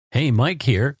Hey, Mike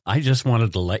here. I just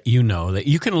wanted to let you know that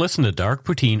you can listen to Dark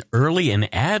Poutine early and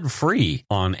ad-free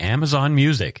on Amazon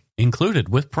Music, included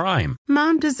with Prime.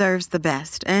 Mom deserves the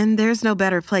best, and there's no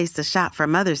better place to shop for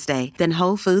Mother's Day than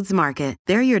Whole Foods Market.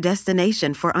 They're your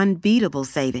destination for unbeatable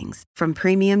savings, from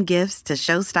premium gifts to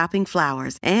show-stopping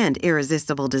flowers and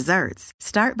irresistible desserts.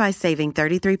 Start by saving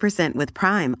 33% with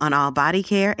Prime on all body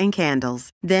care and candles.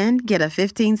 Then get a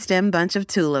 15-stem bunch of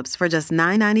tulips for just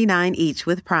 $9.99 each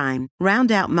with Prime.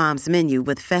 Round out Mom's menu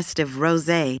with festive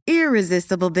rosé,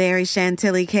 irresistible berry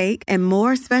chantilly cake, and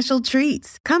more special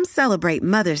treats. Come celebrate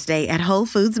Mother's Day at Whole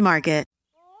Foods Market.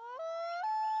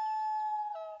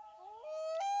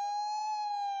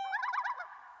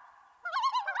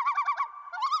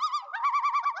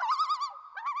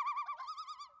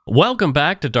 Welcome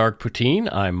back to Dark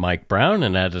Poutine. I'm Mike Brown,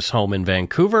 and at his home in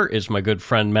Vancouver is my good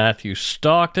friend Matthew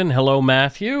Stockton. Hello,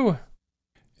 Matthew.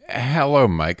 Hello,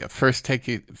 Mike. First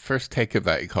take of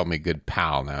that, you called me good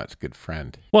pal. Now it's good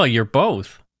friend. Well, you're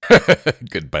both.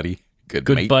 Good buddy. Good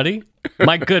mate. Buddy.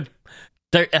 My good...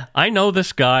 I know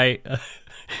this guy.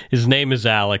 His name is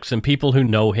Alex, and people who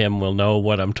know him will know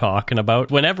what I'm talking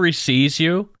about. Whenever he sees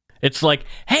you, it's like,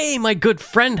 hey, my good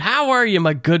friend, how are you,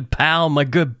 my good pal, my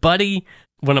good buddy?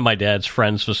 One of my dad's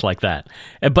friends was like that.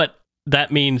 But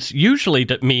usually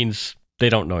that means they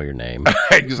don't know your name.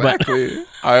 Exactly.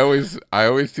 I always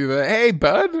do that. Hey,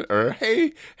 bud, or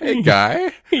hey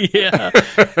guy. Yeah.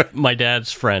 My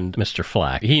dad's friend, Mr.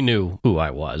 Flack, he knew who I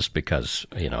was because,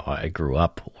 I grew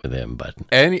up with him. But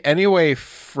anyway,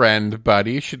 friend,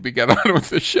 buddy, should we get on with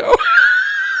the show?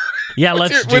 Yeah,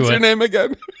 let's do it. What's your name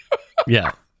again?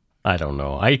 Yeah. I don't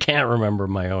know. I can't remember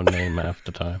my own name half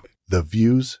the time. The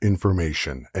views,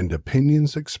 information, and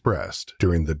opinions expressed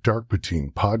during the Dark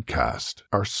Poutine podcast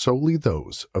are solely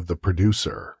those of the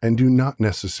producer and do not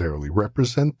necessarily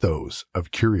represent those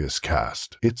of Curious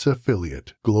Cast, its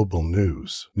affiliate, Global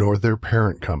News, nor their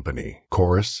parent company,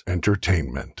 Chorus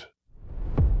Entertainment.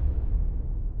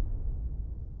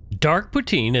 Dark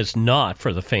Poutine is not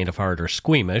for the faint of heart or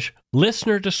squeamish.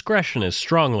 Listener discretion is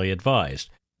strongly advised.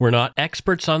 We're not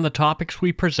experts on the topics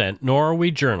we present, nor are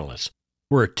we journalists.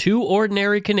 We're two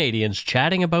ordinary Canadians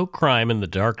chatting about crime and the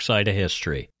dark side of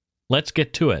history. Let's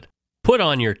get to it. Put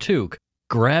on your toque,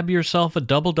 grab yourself a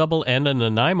double-double and a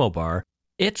Nanaimo bar.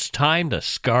 It's time to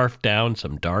scarf down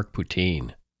some Dark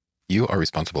Poutine. You are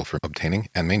responsible for obtaining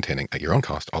and maintaining at your own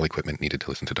cost all equipment needed to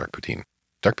listen to Dark Poutine.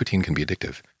 Dark Poutine can be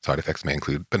addictive. Side effects may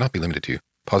include, but not be limited to,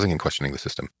 pausing and questioning the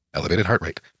system, elevated heart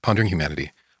rate, pondering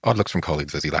humanity, odd looks from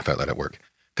colleagues as you laugh out loud at work,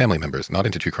 family members not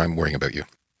into true crime worrying about you.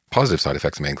 Positive side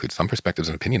effects may include some perspectives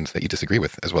and opinions that you disagree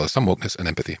with, as well as some wokeness and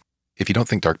empathy. If you don't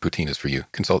think Dark Poutine is for you,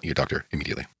 consult your doctor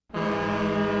immediately.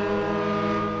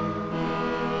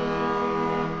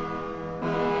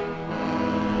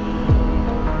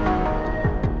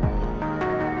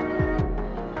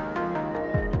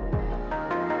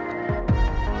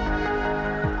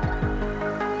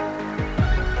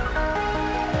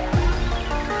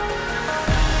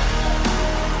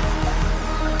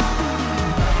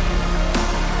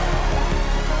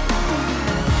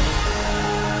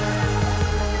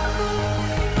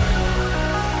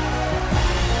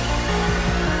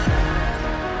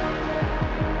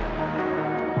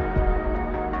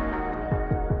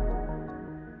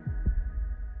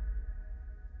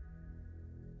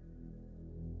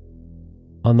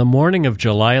 On the morning of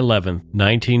July 11,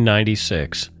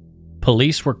 1996,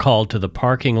 police were called to the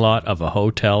parking lot of a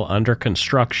hotel under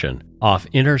construction off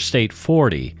Interstate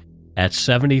 40 at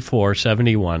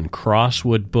 7471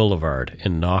 Crosswood Boulevard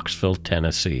in Knoxville,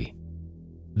 Tennessee.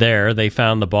 There, they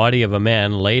found the body of a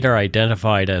man later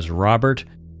identified as Robert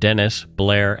Dennis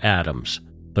Blair Adams,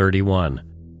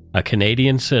 31, a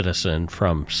Canadian citizen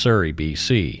from Surrey,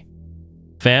 BC.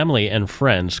 Family and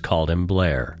friends called him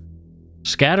Blair.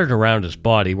 Scattered around his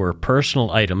body were personal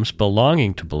items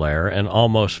belonging to Blair and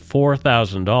almost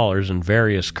 $4,000 in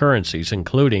various currencies,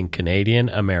 including Canadian,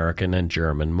 American, and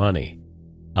German money.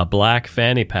 A black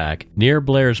fanny pack near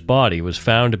Blair's body was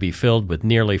found to be filled with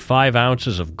nearly 5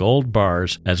 ounces of gold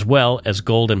bars, as well as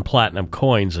gold and platinum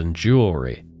coins and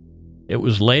jewelry. It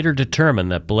was later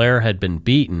determined that Blair had been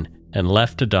beaten and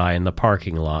left to die in the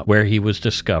parking lot where he was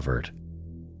discovered.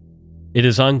 It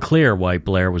is unclear why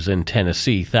Blair was in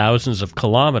Tennessee, thousands of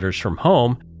kilometers from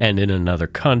home and in another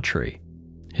country.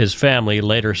 His family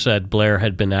later said Blair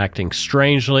had been acting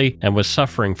strangely and was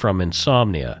suffering from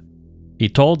insomnia. He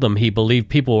told them he believed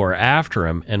people were after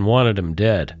him and wanted him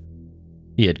dead.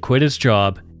 He had quit his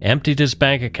job, emptied his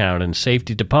bank account and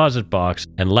safety deposit box,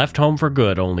 and left home for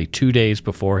good only 2 days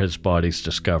before his body's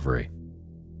discovery.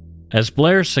 As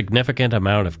Blair's significant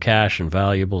amount of cash and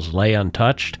valuables lay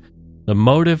untouched, The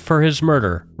motive for his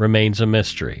murder remains a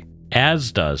mystery,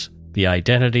 as does the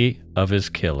identity of his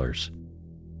killers.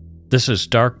 This is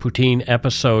Dark Poutine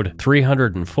episode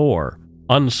 304,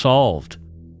 Unsolved,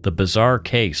 the bizarre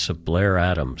case of Blair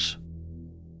Adams.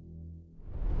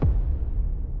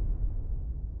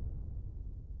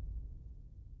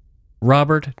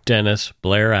 Robert Dennis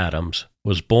Blair Adams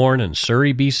was born in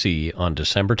Surrey, BC on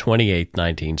December 28,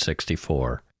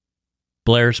 1964.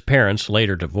 Blair's parents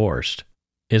later divorced.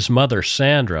 His mother,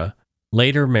 Sandra,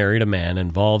 later married a man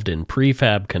involved in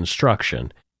prefab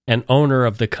construction and owner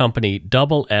of the company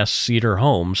Double S Cedar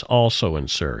Homes, also in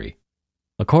Surrey.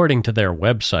 According to their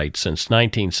website, since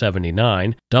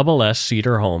 1979, Double S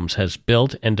Cedar Homes has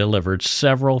built and delivered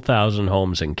several thousand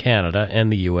homes in Canada and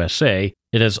the USA.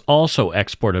 It has also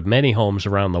exported many homes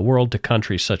around the world to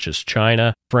countries such as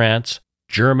China, France,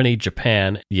 Germany,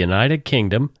 Japan, the United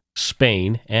Kingdom,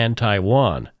 Spain, and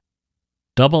Taiwan.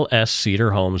 Double S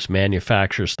Cedar Homes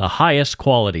manufactures the highest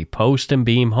quality post and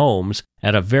beam homes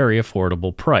at a very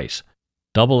affordable price.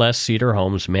 Double S Cedar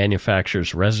Homes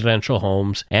manufactures residential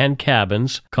homes and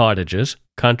cabins, cottages,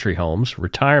 country homes,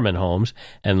 retirement homes,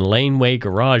 and laneway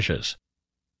garages.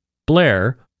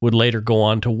 Blair would later go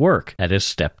on to work at his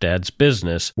stepdad's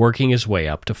business, working his way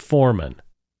up to foreman.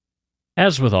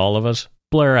 As with all of us,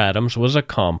 Blair Adams was a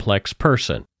complex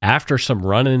person. After some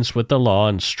run-ins with the law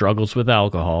and struggles with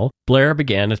alcohol, Blair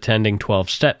began attending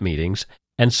 12-step meetings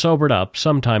and sobered up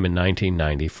sometime in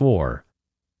 1994.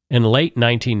 In late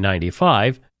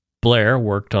 1995, Blair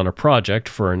worked on a project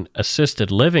for an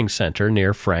assisted living center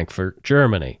near Frankfurt,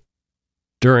 Germany.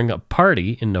 During a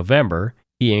party in November,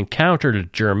 he encountered a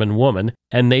German woman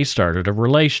and they started a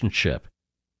relationship.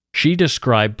 She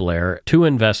described Blair to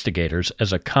investigators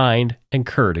as a kind and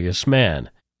courteous man.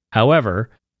 However,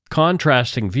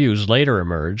 contrasting views later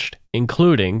emerged,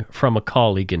 including from a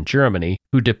colleague in Germany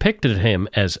who depicted him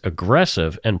as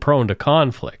aggressive and prone to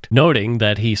conflict, noting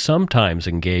that he sometimes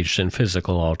engaged in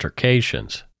physical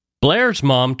altercations. Blair's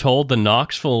mom told the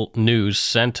Knoxville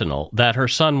News-Sentinel that her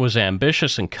son was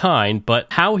ambitious and kind, but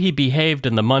how he behaved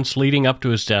in the months leading up to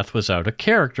his death was out of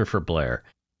character for Blair.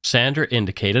 Sandra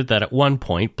indicated that at one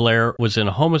point Blair was in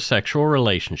a homosexual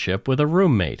relationship with a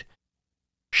roommate.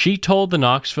 She told the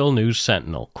Knoxville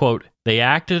News-Sentinel, quote, "They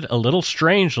acted a little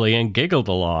strangely and giggled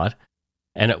a lot,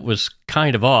 and it was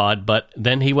kind of odd, but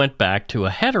then he went back to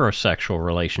a heterosexual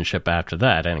relationship after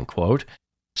that," end quote.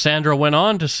 Sandra went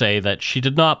on to say that she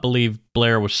did not believe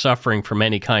Blair was suffering from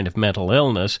any kind of mental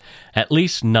illness, at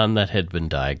least none that had been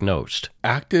diagnosed.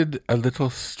 Acted a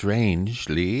little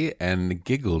strangely and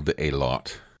giggled a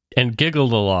lot. And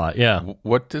giggled a lot, yeah.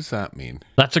 What does that mean?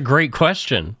 That's a great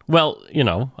question. Well,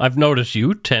 I've noticed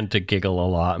you tend to giggle a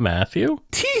lot, Matthew.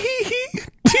 Tee-hee-hee.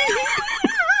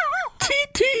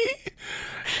 Tee-tee.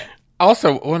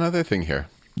 Also, one other thing here.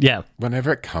 Yeah.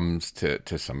 Whenever it comes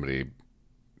to somebody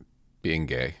being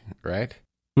gay, right?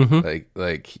 Mm-hmm.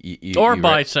 Like or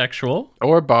bisexual.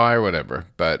 Or bi or whatever.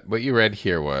 But what you read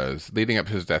here was, leading up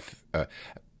to his death,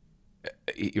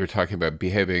 you were talking about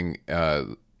behaving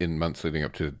in months leading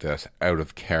up to his death out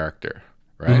of character,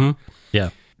 right? Mm-hmm. Yeah.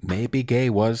 Maybe gay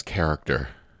was character.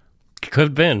 Could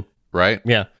have been. Right?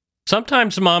 Yeah.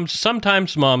 Sometimes moms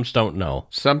don't know.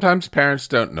 Sometimes parents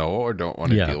don't know or don't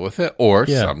want to deal with it. Or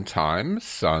sometimes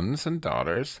sons and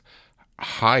daughters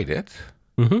hide it.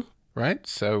 Mm-hmm. Right?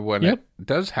 So when it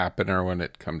does happen or when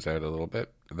it comes out a little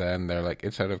bit, then they're like,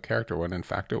 it's out of character, when in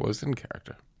fact it was in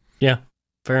character. Yeah,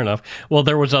 fair enough. Well,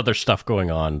 there was other stuff going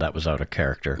on that was out of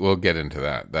character. We'll get into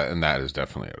that. And that is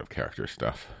definitely out of character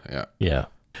stuff. Yeah. Yeah.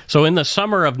 So in the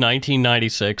summer of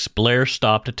 1996, Blair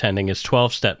stopped attending his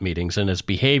 12-step meetings and his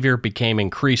behavior became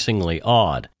increasingly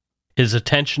odd. His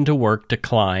attention to work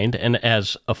declined, and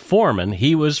as a foreman,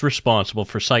 he was responsible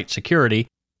for site security,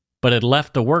 but had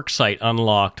left the work site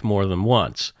unlocked more than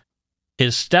once.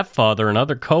 His stepfather and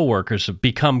other co-workers have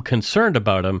become concerned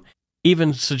about him,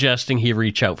 even suggesting he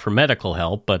reach out for medical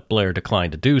help, but Blair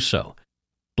declined to do so.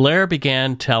 Blair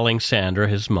began telling Sandra,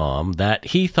 his mom, that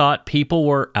he thought people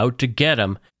were out to get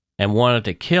him and wanted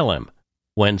to kill him.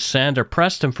 When Sandra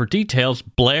pressed him for details,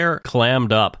 Blair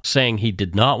clammed up, saying he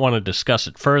did not want to discuss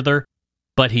it further,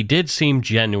 but he did seem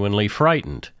genuinely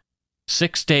frightened.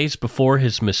 6 days before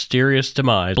his mysterious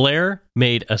demise, Blair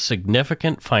made a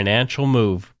significant financial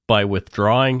move by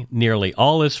withdrawing nearly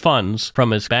all his funds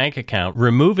from his bank account,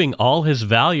 removing all his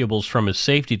valuables from his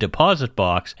safety deposit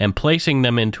box, and placing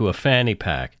them into a fanny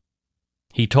pack.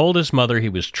 He told his mother he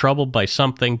was troubled by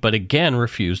something, but again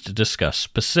refused to discuss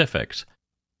specifics.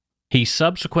 He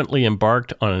subsequently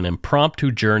embarked on an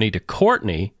impromptu journey to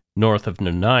Courtenay, north of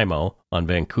Nanaimo, on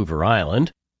Vancouver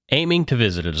Island, aiming to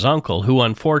visit his uncle, who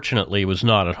unfortunately was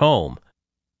not at home.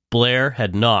 Blair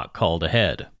had not called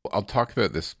ahead. I'll talk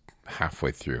about this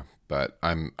halfway through, but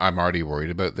I'm already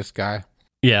worried about this guy.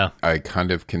 Yeah. I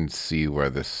kind of can see where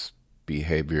this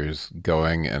behavior is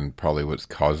going and probably what's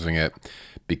causing it,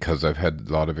 because I've had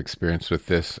a lot of experience with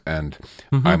this, and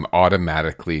I'm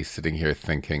automatically sitting here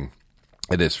thinking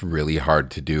it is really hard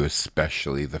to do,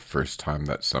 especially the first time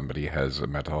that somebody has a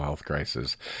mental health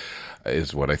crisis,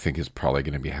 is what I think is probably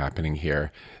going to be happening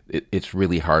here. It's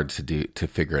really hard to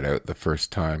figure it out the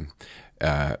first time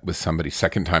with somebody.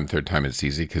 Second time, third time, it's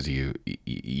easy because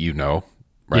you know,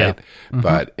 right? Yeah.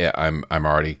 But I'm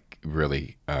already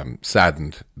really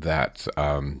saddened that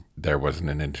there wasn't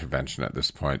an intervention at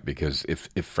this point, because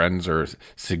if friends are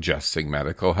suggesting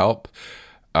medical help,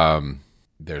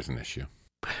 there's an issue.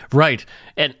 Right.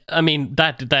 And I mean,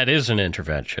 that is an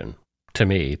intervention to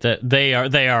me. That they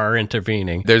are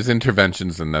intervening. There's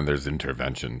interventions and then there's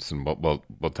interventions, and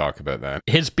we'll talk about that.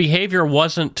 His behavior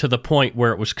wasn't to the point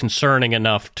where it was concerning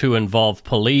enough to involve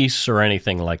police or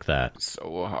anything like that.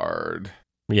 So hard.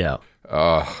 Yeah.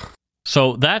 Ugh.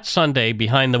 So that Sunday,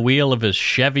 behind the wheel of his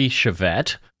Chevy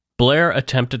Chevette, Blair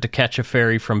attempted to catch a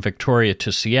ferry from Victoria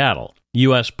to Seattle.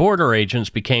 U.S. border agents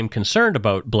became concerned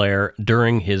about Blair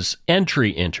during his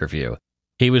entry interview.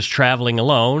 He was traveling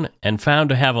alone and found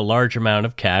to have a large amount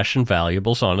of cash and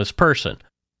valuables on his person.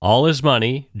 All his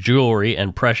money, jewelry,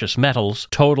 and precious metals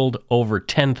totaled over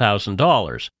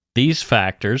 $10,000. These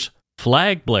factors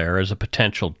flagged Blair as a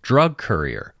potential drug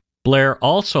courier. Blair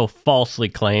also falsely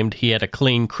claimed he had a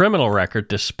clean criminal record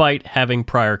despite having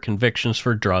prior convictions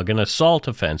for drug and assault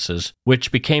offenses,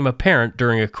 which became apparent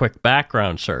during a quick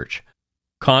background search.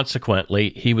 Consequently,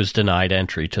 he was denied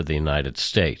entry to the United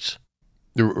States.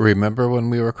 Remember when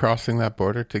we were crossing that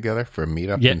border together for a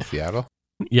meetup in Seattle?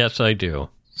 Yes, I do.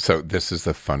 So this is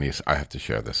the funniest. I have to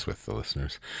share this with the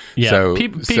listeners. Yeah, so,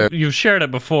 you've shared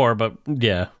it before, but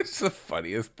yeah. It's the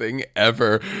funniest thing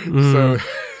ever. So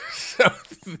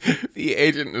the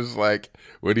agent is like,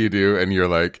 "What do you do?" And you're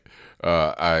like,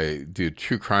 "I do a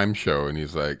true crime show." And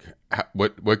he's like,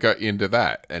 "What got you into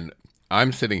that?" And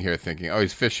I'm sitting here thinking, oh,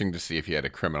 he's fishing to see if you had a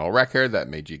criminal record that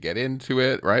made you get into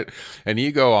it, right? And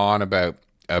you go on about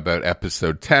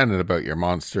episode 10 and about your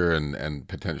monster and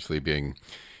potentially being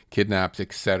kidnapped,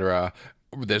 etc.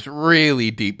 There's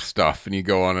really deep stuff, and you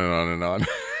go on and on and on.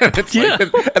 And it's like,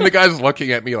 and the guy's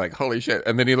looking at me like, holy shit.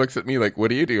 And then he looks at me like, what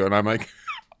do you do? And I'm like,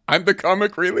 I'm the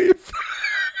comic relief.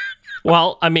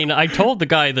 Well, I mean, I told the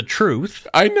guy the truth.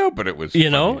 I know, but it was funny. You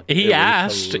know, he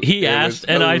asked,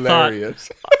 and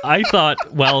I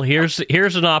thought, well, here's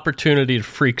an opportunity to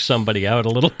freak somebody out a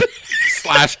little bit.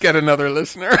 / get another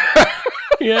listener.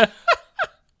 Yeah.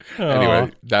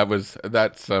 Anyway,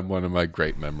 that's one of my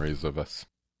great memories of us.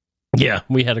 Yeah,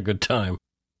 we had a good time.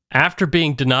 After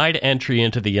being denied entry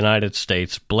into the United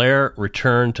States, Blair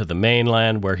returned to the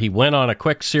mainland, where he went on a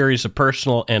quick series of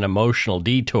personal and emotional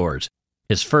detours.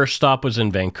 His first stop was in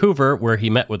Vancouver, where he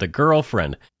met with a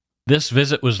girlfriend. This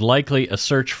visit was likely a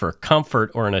search for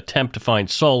comfort or an attempt to find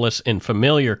solace in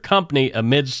familiar company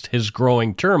amidst his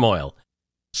growing turmoil.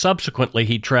 Subsequently,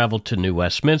 he traveled to New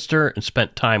Westminster and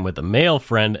spent time with a male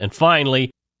friend, and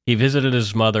finally, he visited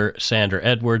his mother, Sandra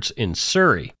Edwards, in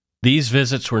Surrey. These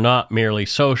visits were not merely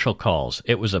social calls.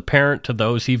 It was apparent to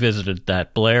those he visited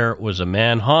that Blair was a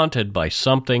man haunted by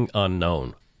something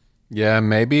unknown. Yeah,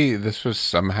 maybe this was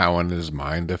somehow in his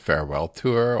mind a farewell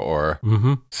tour, or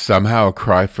somehow a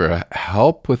cry for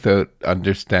help without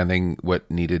understanding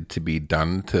what needed to be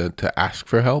done to ask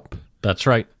for help. That's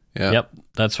right. Yeah. Yep,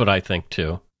 that's what I think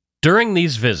too. During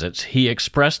these visits, he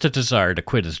expressed a desire to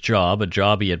quit his job, a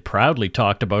job he had proudly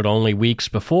talked about only weeks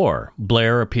before.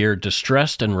 Blair appeared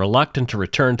distressed and reluctant to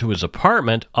return to his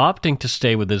apartment, opting to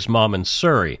stay with his mom in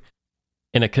Surrey.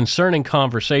 In a concerning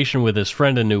conversation with his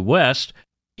friend in New West,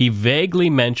 he vaguely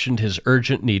mentioned his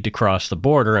urgent need to cross the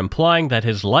border, implying that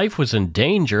his life was in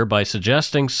danger by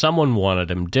suggesting someone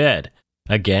wanted him dead.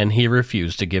 Again, he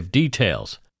refused to give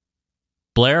details.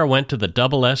 Blair went to the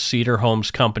S Cedar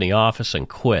Homes Company office and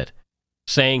quit,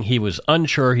 saying he was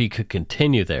unsure he could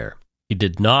continue there. He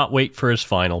did not wait for his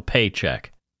final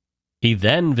paycheck. He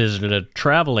then visited a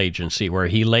travel agency where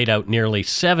he laid out nearly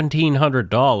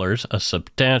 $1,700, a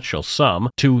substantial sum,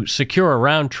 to secure a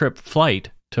round-trip flight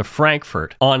to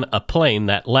Frankfurt on a plane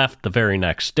that left the very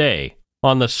next day.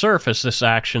 On the surface, this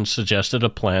action suggested a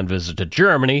planned visit to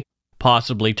Germany,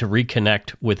 possibly to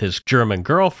reconnect with his German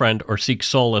girlfriend or seek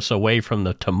solace away from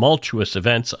the tumultuous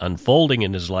events unfolding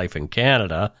in his life in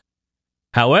Canada.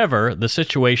 However, the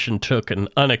situation took an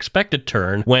unexpected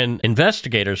turn when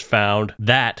investigators found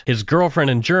that his girlfriend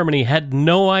in Germany had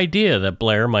no idea that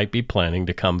Blair might be planning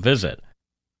to come visit.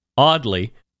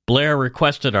 Oddly, Blair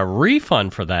requested a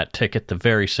refund for that ticket the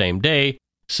very same day,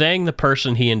 saying the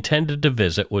person he intended to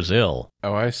visit was ill.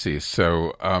 Oh, I see.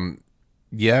 So,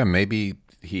 yeah, maybe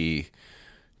he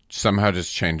somehow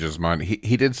just changed his mind.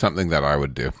 He did something that I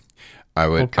would do. I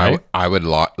would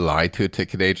lie to a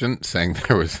ticket agent saying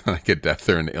there was like a death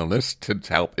or an illness to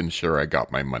help ensure I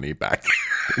got my money back.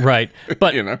 Right.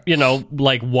 But,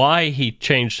 like why he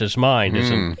changed his mind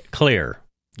isn't clear.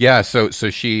 Yeah, so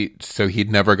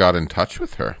he'd never got in touch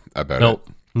with her about it.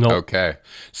 Nope. Okay.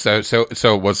 So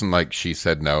it wasn't like she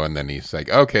said no and then he's like,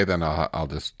 "Okay, then I'll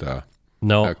just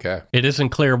No. Okay. It isn't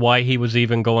clear why he was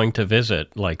even going to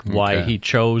visit, like why he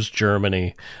chose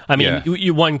Germany. I mean,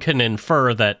 one can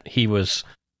infer that he was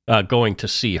going to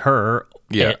see her.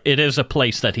 Yeah. It is a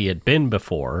place that he had been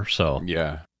before, so.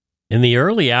 Yeah. In the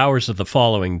early hours of the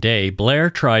following day, Blair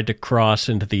tried to cross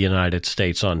into the United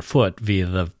States on foot via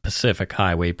the Pacific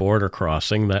Highway border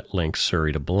crossing that links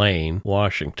Surrey to Blaine,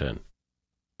 Washington.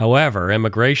 However,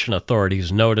 immigration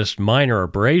authorities noticed minor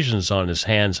abrasions on his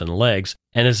hands and legs,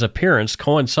 and his appearance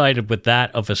coincided with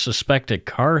that of a suspected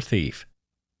car thief.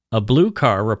 A blue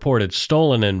car reported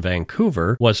stolen in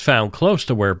Vancouver was found close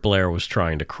to where Blair was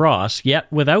trying to cross, yet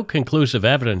without conclusive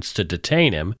evidence to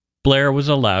detain him, Blair was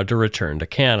allowed to return to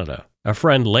Canada. A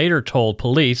friend later told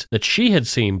police that she had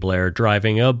seen Blair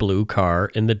driving a blue car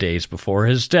in the days before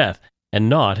his death, and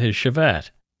not his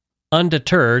Chevette.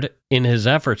 Undeterred, in his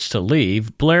efforts to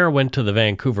leave, Blair went to the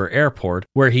Vancouver airport,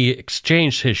 where he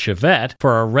exchanged his Chevette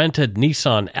for a rented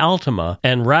Nissan Altima,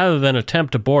 and rather than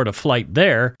attempt to board a flight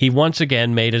there, he once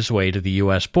again made his way to the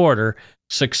U.S. border,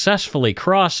 successfully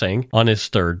crossing on his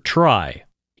third try.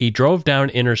 He drove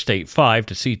down Interstate 5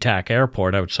 to SeaTac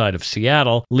Airport outside of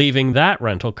Seattle, leaving that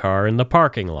rental car in the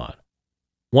parking lot.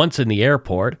 Once in the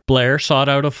airport, Blair sought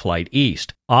out a flight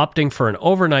east, opting for an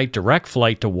overnight direct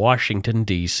flight to Washington,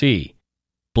 D.C.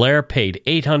 Blair paid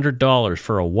 $800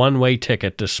 for a one-way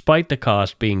ticket despite the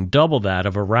cost being double that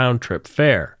of a round-trip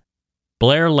fare.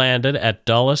 Blair landed at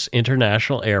Dulles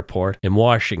International Airport in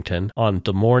Washington on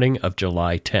the morning of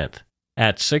July 10th.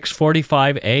 At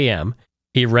 6:45 a.m.,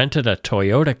 he rented a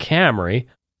Toyota Camry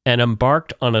and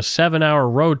embarked on a 7-hour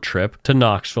road trip to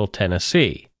Knoxville,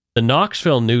 Tennessee. The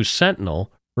Knoxville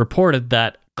News-Sentinel reported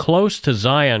that close to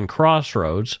Zion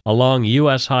Crossroads along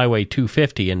U.S. Highway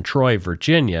 250 in Troy,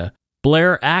 Virginia,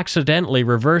 Blair accidentally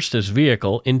reversed his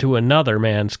vehicle into another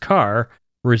man's car,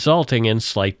 resulting in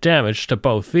slight damage to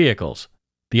both vehicles.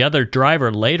 The other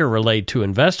driver later relayed to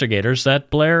investigators that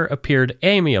Blair appeared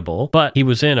amiable, but he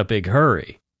was in a big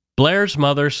hurry. Blair's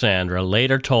mother, Sandra,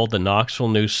 later told the Knoxville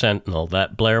News-Sentinel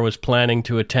that Blair was planning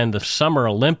to attend the Summer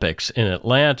Olympics in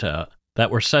Atlanta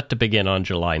that were set to begin on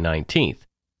July 19th.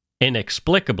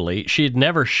 Inexplicably, she had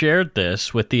never shared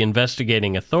this with the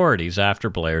investigating authorities after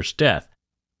Blair's death.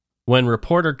 When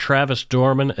reporter Travis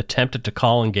Dorman attempted to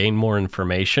call and gain more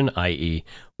information, i.e.,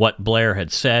 what Blair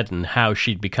had said and how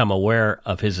she'd become aware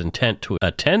of his intent to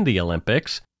attend the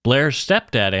Olympics, Blair's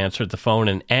stepdad answered the phone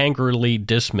and angrily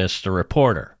dismissed the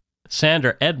reporter.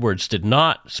 Sandra Edwards did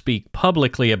not speak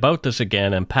publicly about this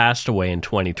again and passed away in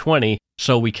 2020,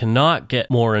 so we cannot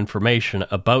get more information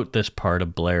about this part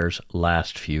of Blair's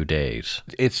last few days.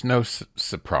 It's no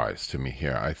surprise to me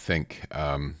here. I think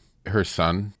her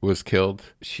son was killed.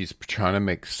 She's trying to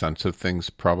make sense of things,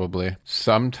 probably.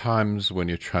 Sometimes when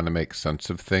you're trying to make sense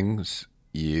of things,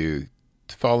 you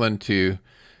fall into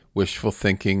wishful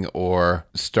thinking or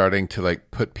starting to like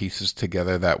put pieces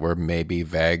together that were maybe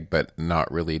vague but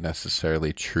not really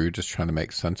necessarily true, just trying to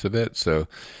make sense of it. So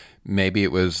maybe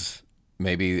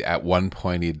at one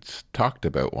point he'd talked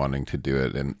about wanting to do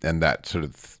it and that sort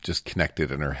of just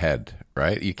connected in her head,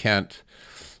 right? You can't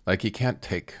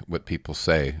take what people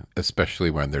say, especially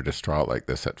when they're distraught like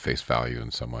this, at face value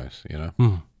in some ways, you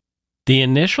know? The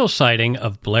initial sighting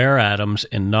of Blair Adams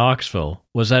in Knoxville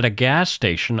was at a gas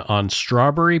station on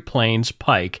Strawberry Plains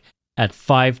Pike at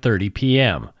 5:30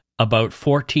 p.m., about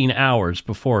 14 hours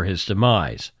before his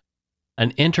demise.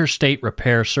 An interstate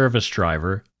repair service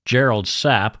driver, Gerald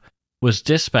Sapp, was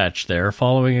dispatched there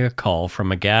following a call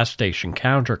from a gas station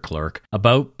counter clerk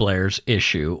about Blair's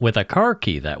issue with a car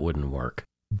key that wouldn't work.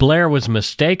 Blair was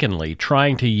mistakenly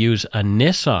trying to use a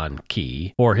Nissan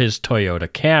key for his Toyota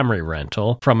Camry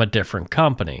rental from a different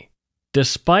company.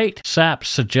 Despite Sapp's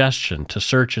suggestion to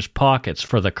search his pockets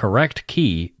for the correct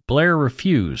key, Blair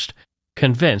refused,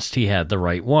 convinced he had the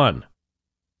right one.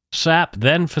 Sapp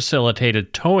then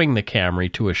facilitated towing the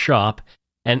Camry to a shop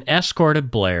and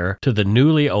escorted Blair to the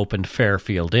newly opened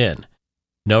Fairfield Inn.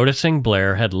 Noticing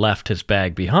Blair had left his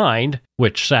bag behind,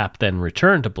 which Sapp then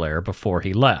returned to Blair before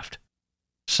he left.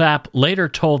 Sapp later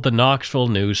told the Knoxville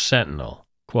News-Sentinel,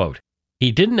 quote,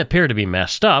 "He didn't appear to be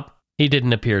messed up. He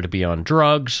didn't appear to be on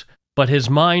drugs, but his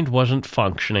mind wasn't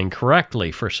functioning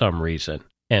correctly for some reason."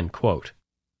 End quote.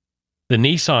 The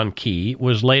Nissan key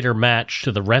was later matched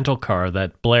to the rental car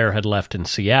that Blair had left in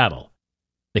Seattle.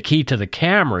 The key to the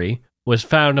Camry was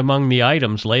found among the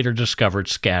items later discovered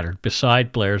scattered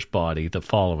beside Blair's body the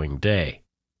following day.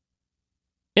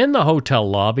 In the hotel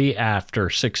lobby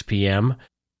after 6 p.m.,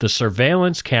 the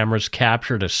surveillance cameras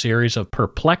captured a series of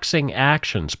perplexing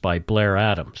actions by Blair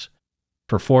Adams.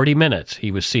 For 40 minutes, he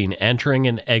was seen entering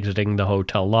and exiting the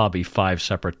hotel lobby 5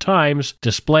 separate times,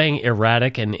 displaying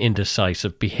erratic and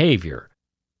indecisive behavior.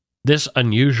 This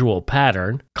unusual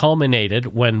pattern culminated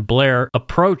when Blair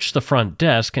approached the front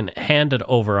desk and handed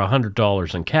over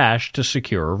 $100 in cash to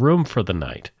secure a room for the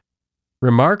night.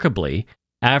 Remarkably,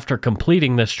 after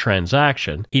completing this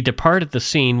transaction, he departed the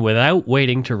scene without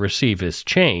waiting to receive his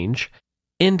change,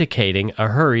 indicating a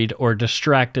hurried or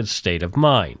distracted state of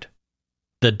mind.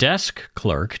 The desk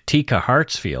clerk, Tika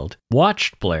Hartsfield,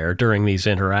 watched Blair during these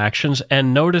interactions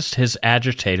and noticed his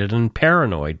agitated and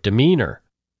paranoid demeanor.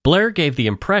 Blair gave the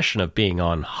impression of being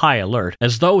on high alert,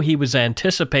 as though he was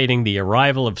anticipating the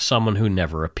arrival of someone who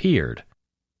never appeared.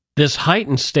 This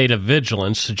heightened state of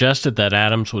vigilance suggested that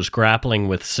Adams was grappling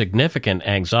with significant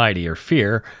anxiety or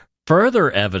fear,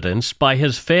 further evidenced by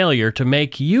his failure to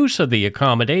make use of the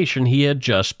accommodation he had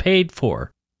just paid for.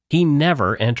 He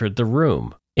never entered the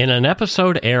room. In an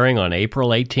episode airing on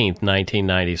April 18,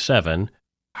 1997,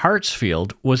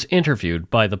 Hartsfield was interviewed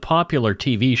by the popular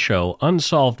TV show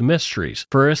Unsolved Mysteries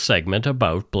for a segment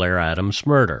about Blair Adams'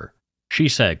 murder. She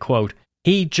said, quote,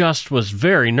 "He just was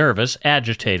very nervous,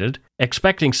 agitated,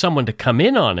 expecting someone to come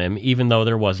in on him even though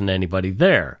there wasn't anybody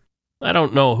there. I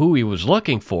don't know who he was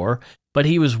looking for, but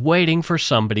he was waiting for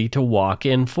somebody to walk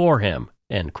in for him."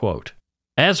 End quote.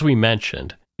 As we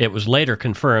mentioned, it was later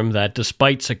confirmed that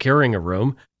despite securing a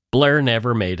room, Blair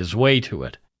never made his way to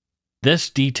it. This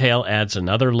detail adds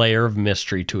another layer of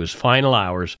mystery to his final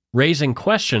hours, raising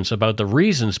questions about the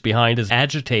reasons behind his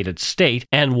agitated state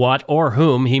and what or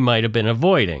whom he might have been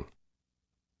avoiding.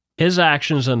 His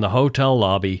actions in the hotel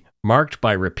lobby, marked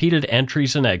by repeated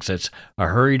entries and exits, a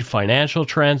hurried financial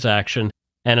transaction,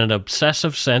 and an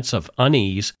obsessive sense of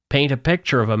unease, paint a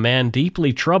picture of a man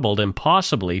deeply troubled and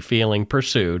possibly feeling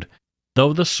pursued,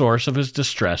 though the source of his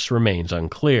distress remains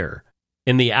unclear.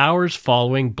 In the hours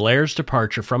following Blair's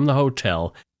departure from the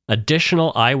hotel,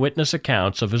 additional eyewitness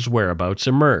accounts of his whereabouts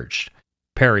emerged.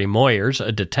 Perry Moyers,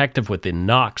 a detective with the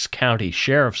Knox County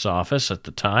Sheriff's Office at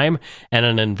the time and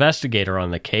an investigator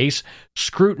on the case,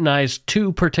 scrutinized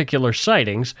 2 particular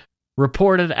sightings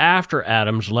reported after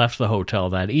Adams left the hotel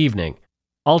that evening,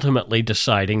 ultimately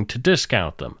deciding to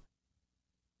discount them.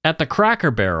 At the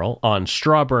Cracker Barrel on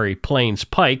Strawberry Plains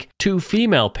Pike, 2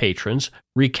 female patrons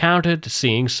recounted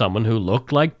seeing someone who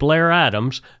looked like Blair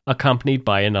Adams, accompanied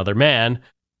by another man,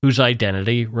 whose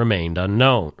identity remains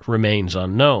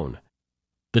unknown.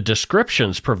 The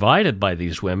descriptions provided by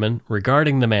these women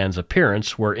regarding the man's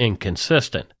appearance were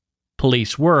inconsistent.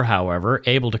 Police were, however,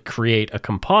 able to create a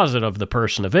composite of the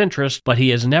person of interest, but he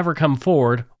has never come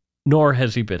forward, nor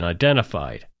has he been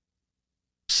identified.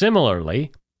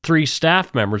 Similarly, 3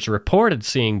 staff members reported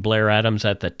seeing Blair Adams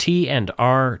at the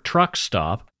T&R truck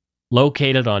stop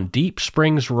located on Deep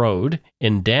Springs Road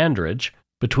in Dandridge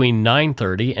between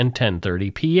 9:30 and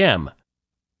 10:30 p.m.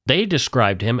 They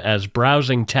described him as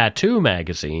browsing tattoo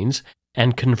magazines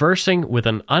and conversing with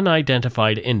an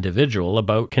unidentified individual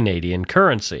about Canadian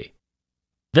currency.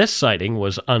 This sighting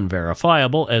was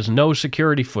unverifiable as no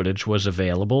security footage was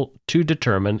available to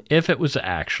determine if it was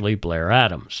actually Blair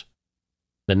Adams.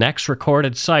 The next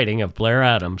recorded sighting of Blair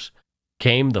Adams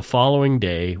came the following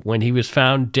day when he was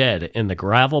found dead in the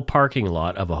gravel parking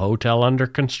lot of a hotel under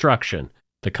construction,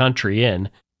 the Country Inn,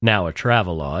 now a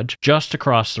Travelodge, just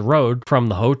across the road from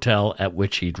the hotel at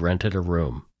which he'd rented a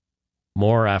room.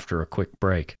 More after a quick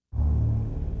break.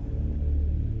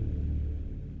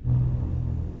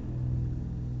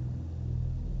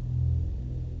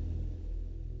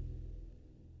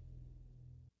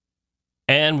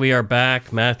 And we are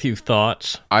back. Matthew,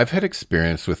 thoughts? I've had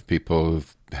experience with people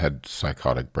who've had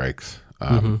psychotic breaks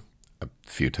a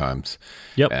few times.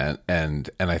 Yep. And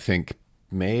I think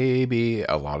maybe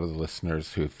a lot of the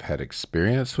listeners who've had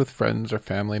experience with friends or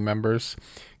family members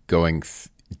going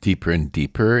deeper and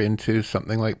deeper into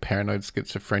something like paranoid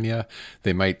schizophrenia,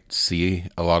 they might see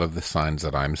a lot of the signs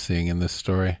that I'm seeing in this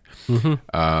story.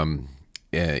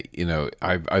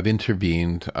 I've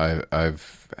intervened.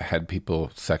 I've had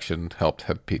people sectioned, helped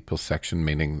have people sectioned,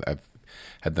 meaning I've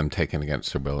had them taken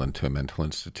against their will into a mental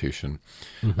institution.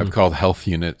 I've called health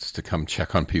units to come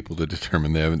check on people to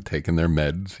determine they haven't taken their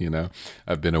meds, you know.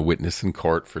 I've been a witness in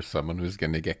court for someone who's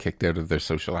going to get kicked out of their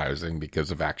social housing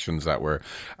because of actions that were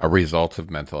a result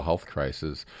of mental health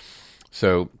crisis.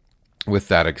 So with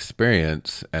that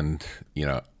experience, and, you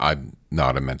know, I'm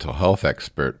not a mental health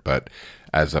expert, but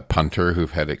as a punter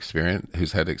who's had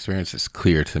experience, it's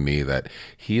clear to me that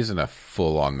he's in a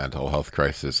full-on mental health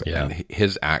crisis, and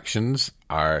his actions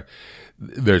are,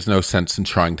 there's no sense in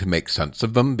trying to make sense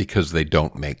of them because they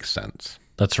don't make sense.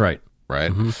 That's right.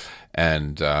 Right?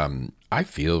 And I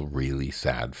feel really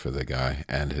sad for the guy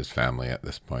and his family at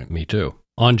this point. Me too.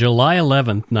 On July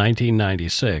 11th,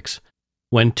 1996,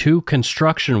 when two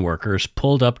construction workers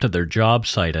pulled up to their job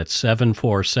site at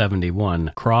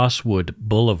 7471 Crosswood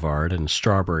Boulevard in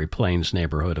Strawberry Plains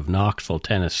neighborhood of Knoxville,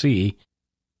 Tennessee,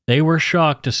 they were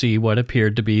shocked to see what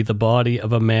appeared to be the body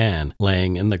of a man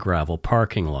laying in the gravel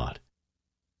parking lot.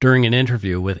 During an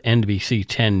interview with NBC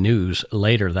 10 News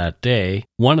later that day,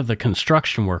 one of the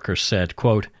construction workers said,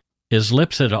 quote, "His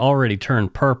lips had already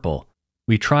turned purple.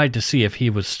 We tried to see if he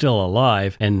was still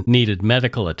alive and needed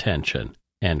medical attention,"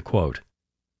 end quote.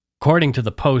 According to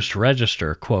the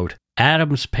Post-Register, quote,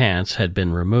 "Adam's pants had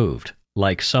been removed,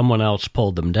 like someone else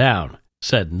pulled them down,"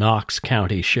 said Knox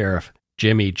County Sheriff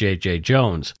Jimmy J.J.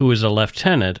 Jones, who was a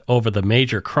lieutenant over the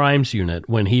Major Crimes Unit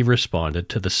when he responded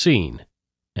to the scene,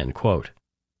 end quote.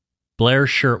 Blair's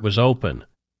shirt was open.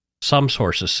 Some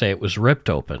sources say it was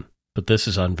ripped open, but this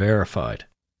is unverified.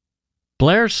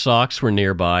 Blair's socks were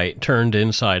nearby, turned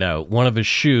inside out. One of his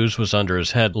shoes was under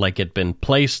his head like it had been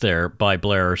placed there by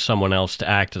Blair or someone else to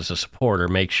act as a support or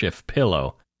makeshift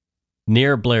pillow.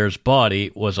 Near Blair's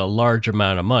body was a large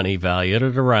amount of money valued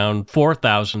at around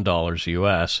 $4,000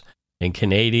 US in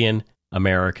Canadian,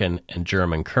 American, and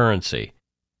German currency.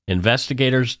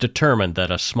 Investigators determined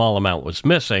that a small amount was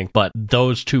missing, but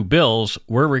those two bills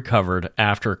were recovered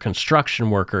after a construction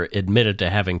worker admitted to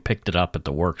having picked it up at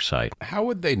the work site. How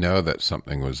would they know that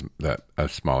that a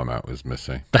small amount was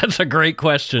missing? That's a great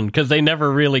question, because they never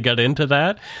really got into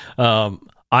that.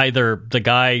 Either the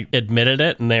guy admitted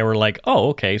it and they were like, oh,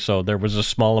 okay, so there was a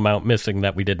small amount missing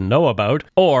that we didn't know about,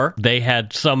 or they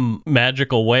had some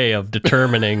magical way of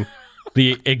determining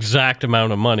the exact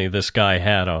amount of money this guy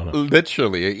had on him.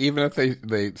 Literally, even if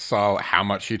they saw how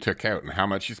much he took out and how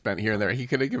much he spent here and there, he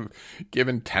could have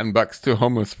given $10 to a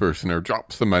homeless person, or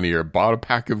dropped some money, or bought a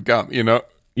pack of gum. You know,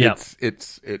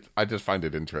 it's. I just find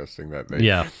it interesting that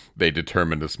they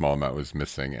determined a small amount was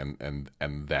missing and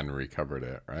then recovered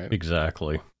it. Right?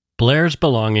 Exactly. Blair's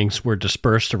belongings were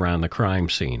dispersed around the crime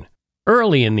scene.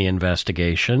 Early in the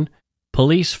investigation,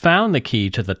 police found the key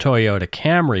to the Toyota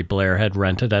Camry Blair had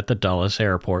rented at the Dulles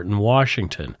Airport in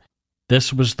Washington.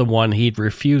 This was the one he'd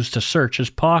refused to search his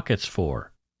pockets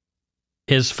for.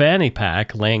 His fanny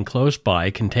pack, laying close by,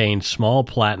 contained small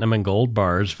platinum and gold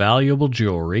bars, valuable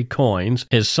jewelry, coins,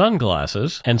 his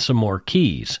sunglasses, and some more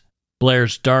keys.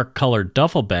 Blair's dark-colored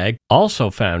duffel bag, also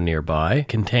found nearby,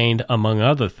 contained, among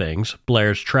other things,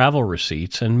 Blair's travel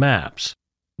receipts and maps.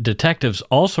 Detectives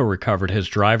also recovered his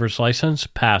driver's license,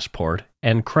 passport,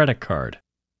 and credit card.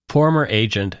 Former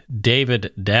agent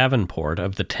David Davenport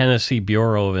of the Tennessee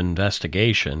Bureau of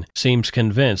Investigation seems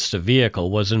convinced a vehicle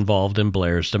was involved in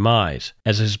Blair's demise,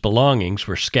 as his belongings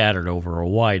were scattered over a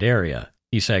wide area.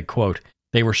 He said, quote,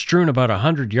 "They were strewn about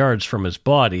 100 yards from his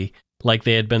body, like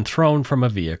they had been thrown from a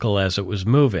vehicle as it was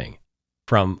moving."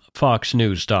 From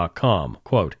FoxNews.com,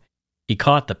 quote, "He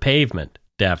caught the pavement,"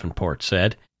 Davenport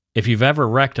said. "If you've ever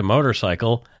wrecked a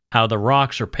motorcycle, how the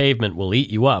rocks or pavement will eat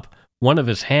you up, one of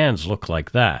his hands looked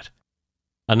like that."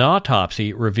 An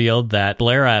autopsy revealed that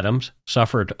Blair Adams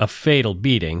suffered a fatal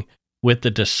beating with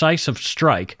the decisive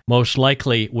strike, most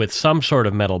likely with some sort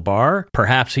of metal bar.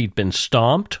 Perhaps he'd been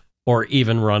stomped or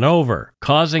even run over,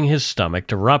 causing his stomach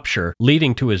to rupture,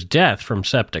 leading to his death from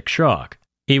septic shock.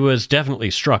 He was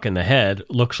definitely struck in the head.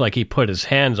 Looks like he put his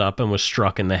hands up and was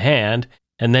struck in the hand,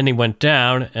 and then he went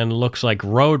down and looks like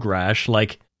road rash,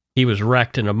 like he was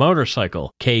wrecked in a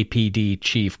motorcycle, KPD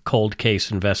Chief Cold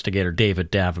Case Investigator David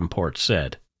Davenport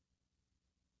said.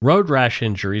 Road rash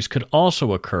injuries could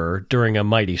also occur during a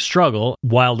mighty struggle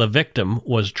while the victim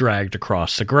was dragged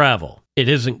across the gravel. It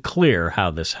isn't clear how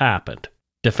this happened.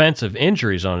 Defensive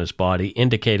injuries on his body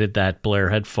indicated that Blair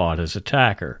had fought his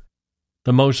attacker.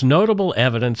 The most notable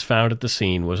evidence found at the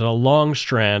scene was a long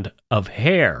strand of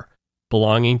hair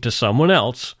belonging to someone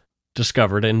else,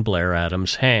 discovered in Blair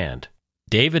Adams' hand.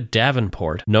 David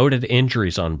Davenport noted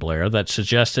injuries on Blair that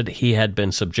suggested he had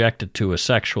been subjected to a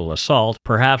sexual assault,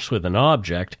 perhaps with an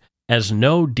object, as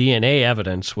no DNA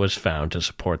evidence was found to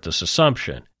support this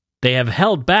assumption. They have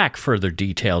held back further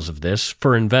details of this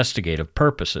for investigative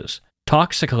purposes.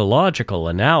 Toxicological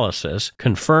analysis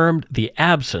confirmed the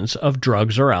absence of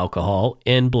drugs or alcohol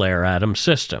in Blair Adams'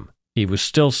 system. He was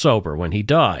still sober when he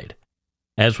died.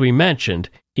 As we mentioned,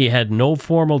 he had no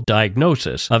formal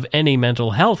diagnosis of any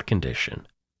mental health condition.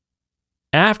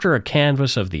 After a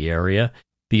canvass of the area,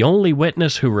 the only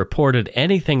witness who reported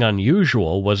anything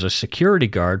unusual was a security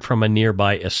guard from a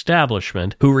nearby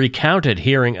establishment who recounted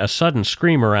hearing a sudden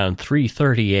scream around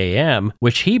 3:30 a.m.,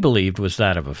 which he believed was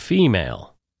that of a female.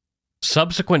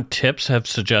 Subsequent tips have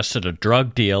suggested a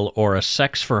drug deal or a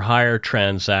sex-for-hire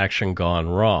transaction gone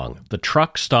wrong. The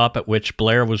truck stop at which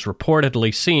Blair was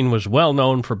reportedly seen was well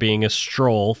known for being a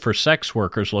stroll for sex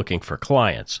workers looking for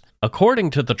clients. According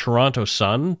to the Toronto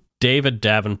Sun, David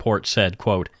Davenport said,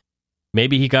 quote,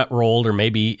 "Maybe he got rolled, or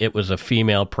maybe it was a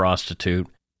female prostitute.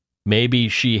 Maybe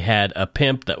she had a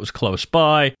pimp that was close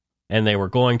by, and they were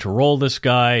going to roll this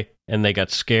guy, and they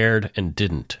got scared and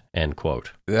didn't," end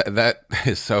quote. That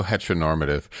is so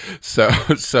heteronormative.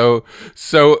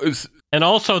 And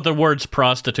also the words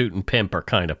prostitute and pimp are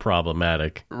kind of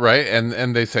problematic. Right,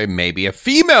 and they say maybe a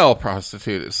female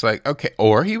prostitute. It's like, okay,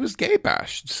 or he was gay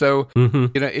bashed. So,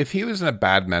 if he was in a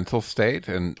bad mental state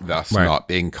and thus not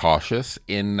being cautious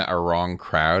in a wrong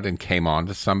crowd and came on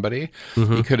to somebody,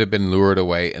 he could have been lured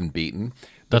away and beaten.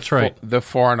 That's right. The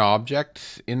foreign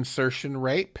object insertion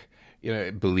rape,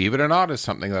 believe it or not, is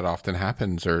something that often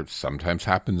happens or sometimes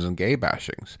happens in gay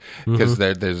bashings because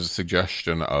there's a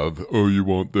suggestion of, oh, you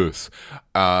want this.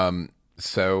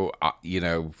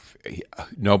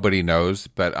 Nobody knows,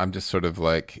 but I'm just sort of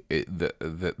like,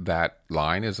 that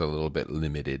line is a little bit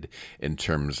limited in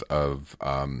terms of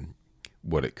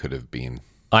what it could have been.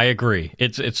 I agree.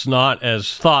 It's not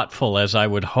as thoughtful as I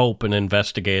would hope an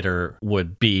investigator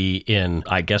would be in,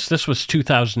 I guess this was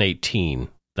 2018,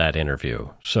 that interview.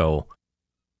 So,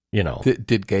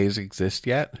 Did gays exist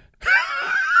yet?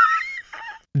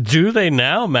 Do they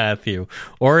now, Matthew?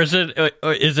 Or is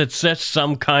it just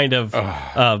some kind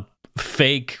of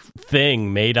fake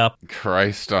thing made up?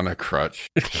 Christ on a crutch.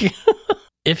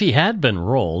 If he had been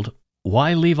rolled,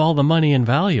 why leave all the money and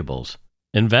valuables?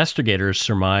 Investigators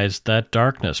surmised that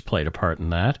darkness played a part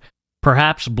in that.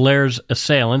 Perhaps Blair's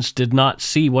assailants did not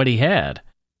see what he had.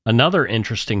 Another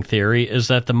interesting theory is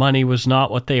that the money was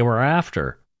not what they were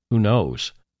after. Who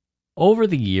knows? Over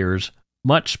the years,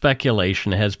 much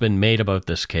speculation has been made about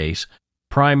this case,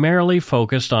 primarily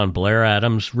focused on Blair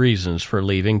Adams' reasons for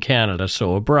leaving Canada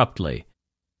so abruptly.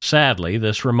 Sadly,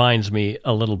 this reminds me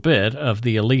a little bit of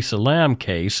the Elisa Lam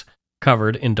case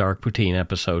covered in Dark Poutine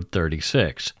episode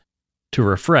 36. To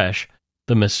refresh,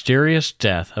 the mysterious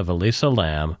death of Elisa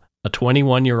Lam, a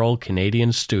 21-year-old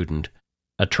Canadian student,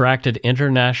 attracted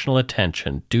international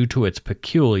attention due to its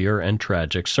peculiar and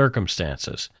tragic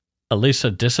circumstances. Elisa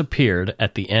disappeared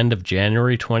at the end of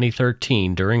January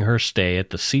 2013 during her stay at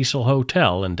the Cecil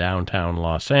Hotel in downtown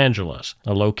Los Angeles,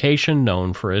 a location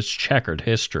known for its checkered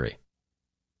history.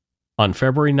 On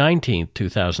February 19,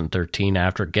 2013,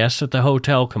 after guests at the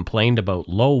hotel complained about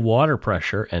low water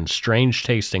pressure and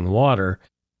strange-tasting water,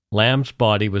 Lam's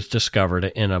body was discovered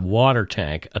in a water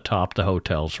tank atop the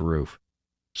hotel's roof.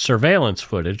 Surveillance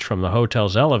footage from the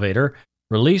hotel's elevator,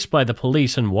 released by the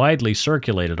police and widely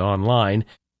circulated online,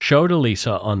 showed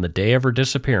Elisa on the day of her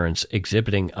disappearance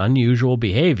exhibiting unusual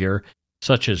behavior,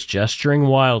 such as gesturing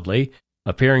wildly,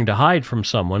 appearing to hide from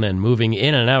someone, and moving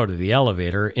in and out of the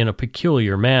elevator in a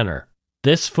peculiar manner.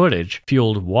 This footage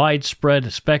fueled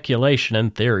widespread speculation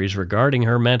and theories regarding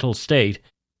her mental state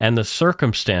and the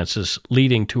circumstances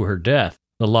leading to her death.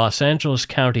 The Los Angeles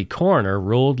County coroner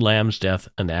ruled Lam's death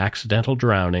an accidental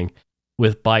drowning,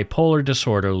 with bipolar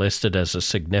disorder listed as a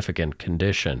significant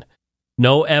condition.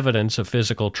 No evidence of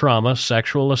physical trauma,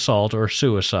 sexual assault, or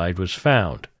suicide was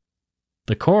found.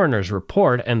 The coroner's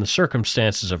report and the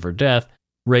circumstances of her death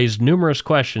raised numerous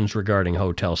questions regarding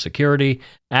hotel security,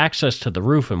 access to the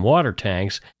roof and water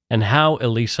tanks, and how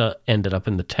Elisa ended up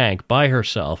in the tank by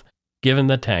herself, given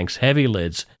the tank's heavy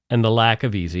lids and the lack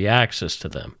of easy access to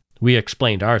them. We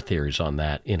explained our theories on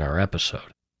that in our episode.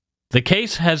 The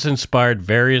case has inspired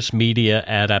various media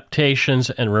adaptations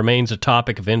and remains a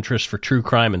topic of interest for true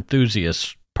crime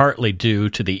enthusiasts, partly due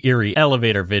to the eerie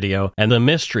elevator video and the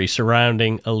mystery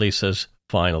surrounding Elisa's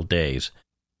final days.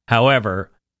 However,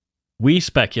 we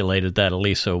speculated that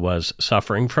Elisa was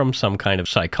suffering from some kind of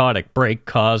psychotic break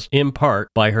caused in part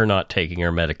by her not taking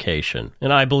her medication.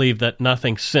 And I believe that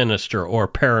nothing sinister or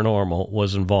paranormal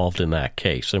was involved in that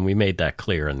case, and we made that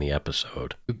clear in the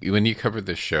episode. When you covered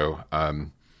this show,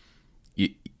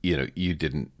 you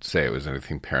didn't say it was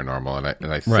anything paranormal,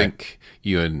 and I think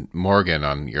you and Morgan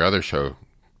on your other show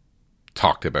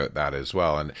talked about that as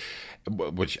well, and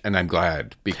I'm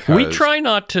glad, because we try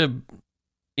not to,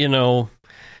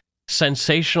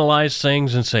 sensationalize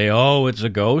things and say, "Oh, it's a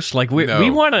ghost." Like we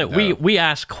want to we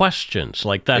ask questions.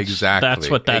 Like that's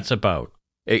what that's about.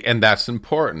 And that's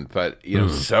important, but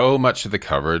so much of the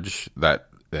coverage that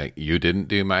you didn't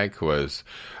do, Mike, was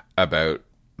about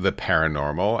the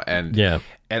paranormal,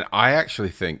 and I actually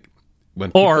think when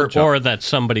people or that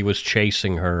somebody was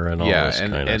chasing her and all this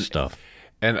kind of stuff.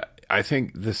 And I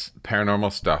think this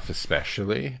paranormal stuff,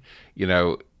 especially,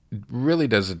 really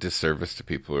does a disservice to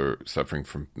people who are suffering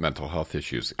from mental health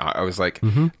issues. I was like,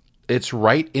 it's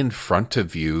right in front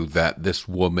of you that this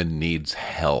woman needs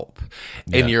help.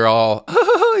 And you're all,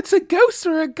 oh, it's a ghost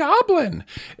or a goblin.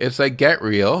 It's like, get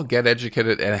real, get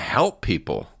educated, and help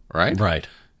people, right? Right.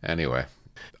 Anyway,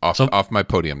 off my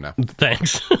podium now.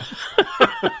 Thanks.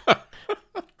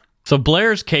 So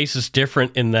Blair's case is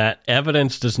different in that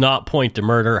evidence does not point to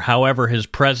murder. However, his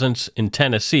presence in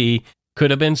Tennessee could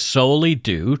have been solely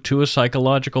due to a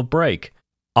psychological break.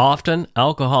 Often,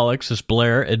 alcoholics, as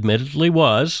Blair admittedly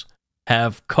was,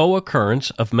 have co-occurrence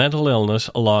of mental illness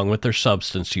along with their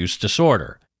substance use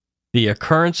disorder. The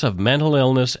occurrence of mental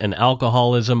illness and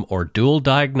alcoholism or dual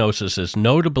diagnosis is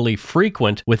notably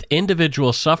frequent, with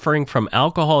individuals suffering from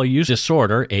alcohol use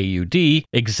disorder, AUD,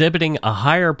 exhibiting a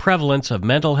higher prevalence of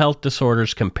mental health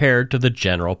disorders compared to the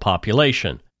general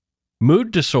population.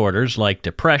 Mood disorders like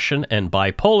depression and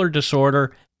bipolar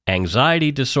disorder,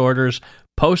 anxiety disorders,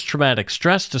 post-traumatic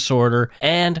stress disorder,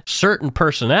 and certain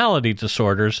personality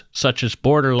disorders, such as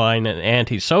borderline and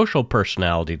antisocial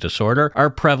personality disorder, are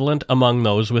prevalent among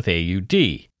those with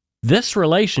AUD. This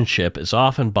relationship is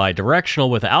often bidirectional,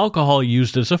 with alcohol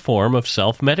used as a form of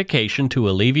self-medication to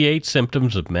alleviate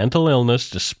symptoms of mental illness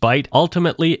despite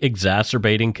ultimately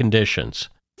exacerbating conditions.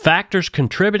 Factors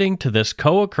contributing to this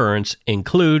co-occurrence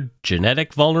include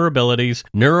genetic vulnerabilities,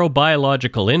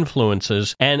 neurobiological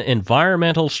influences, and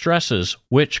environmental stresses,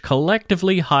 which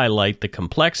collectively highlight the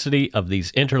complexity of these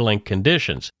interlinked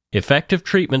conditions. Effective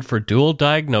treatment for dual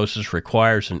diagnosis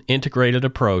requires an integrated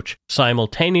approach,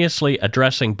 simultaneously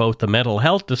addressing both the mental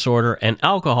health disorder and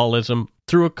alcoholism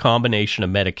through a combination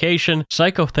of medication,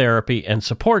 psychotherapy, and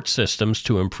support systems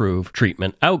to improve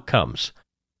treatment outcomes.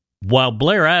 While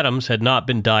Blair Adams had not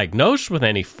been diagnosed with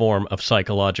any form of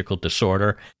psychological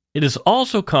disorder, it is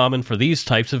also common for these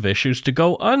types of issues to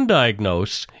go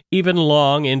undiagnosed, even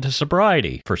long into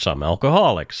sobriety, for some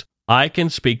alcoholics. I can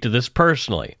speak to this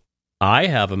personally. I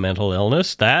have a mental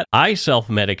illness that I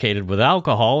self-medicated with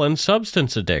alcohol and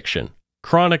substance addiction,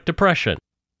 chronic depression.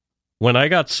 When I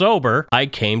got sober, I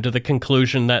came to the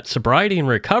conclusion that sobriety and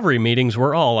recovery meetings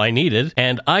were all I needed,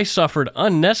 and I suffered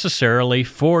unnecessarily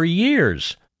for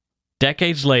years.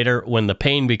 Decades later, when the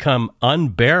pain became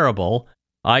unbearable,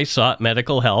 I sought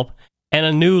medical help, and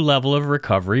a new level of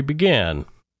recovery began.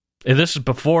 This is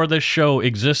before this show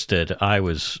existed. I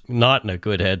was not in a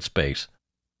good headspace,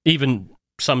 even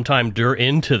sometime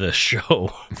into this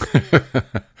show.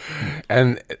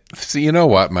 And so you know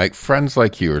what, Mike? Friends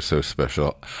like you are so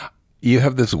special. You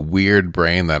have this weird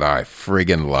brain that I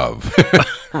friggin' love,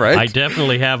 right? I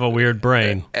definitely have a weird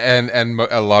brain. And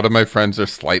a lot of my friends are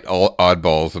slight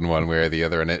oddballs in one way or the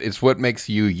other, and it's what makes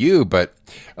you you, but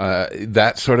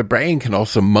that sort of brain can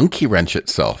also monkey wrench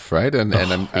itself, right? And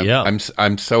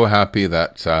I'm so happy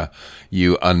that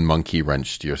you unmonkey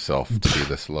wrenched yourself to be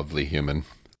this lovely human.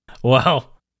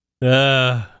 Well,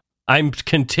 I'm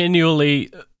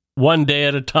continually, one day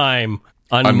at a time,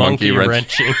 unmonkey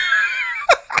wrenching.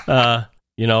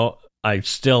 I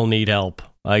still need help.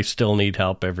 I still need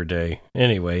help every day.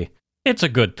 Anyway, it's a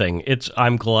good thing.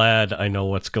 I'm glad I know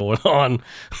what's going on.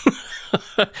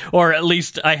 Or at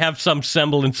least I have some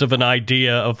semblance of an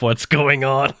idea of what's going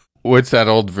on. What's that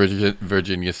old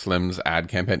Virginia Slims ad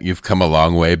campaign? You've come a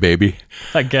long way, baby.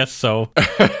 I guess so.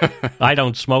 I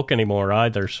don't smoke anymore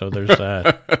either, so there's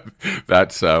that.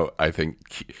 That's, I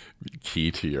think,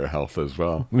 key to your health as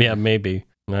well. Yeah, maybe.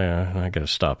 I gotta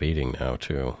stop eating now,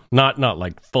 too. Not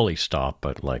like fully stop,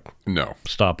 but like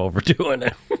stop overdoing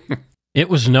it. It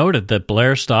was noted that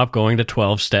Blair stopped going to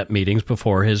 12-step meetings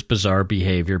before his bizarre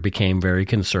behavior became very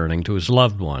concerning to his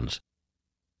loved ones.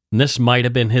 And this might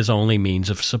have been his only means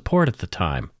of support at the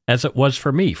time, as it was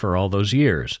for me for all those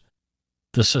years.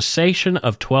 The cessation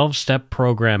of 12-step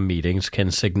program meetings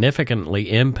can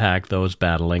significantly impact those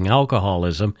battling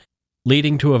alcoholism,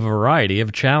 leading to a variety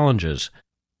of challenges.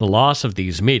 The loss of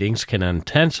these meetings can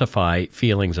intensify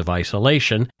feelings of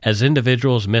isolation as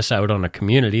individuals miss out on a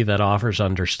community that offers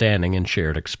understanding and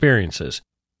shared experiences.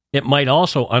 It might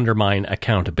also undermine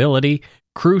accountability,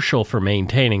 crucial for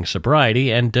maintaining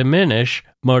sobriety, and diminish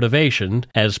motivation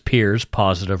as peers'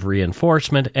 positive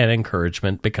reinforcement and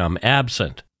encouragement become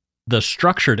absent. The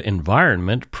structured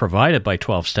environment provided by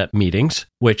 12-step meetings,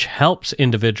 which helps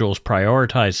individuals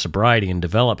prioritize sobriety and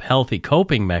develop healthy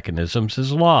coping mechanisms,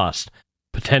 is lost,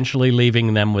 potentially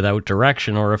leaving them without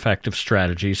direction or effective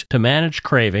strategies to manage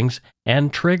cravings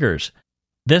and triggers.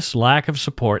 This lack of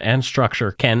support and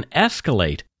structure can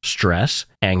escalate stress,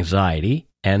 anxiety,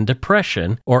 and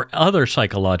depression or other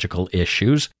psychological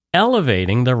issues,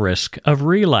 elevating the risk of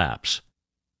relapse.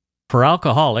 For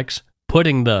alcoholics,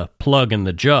 putting the plug in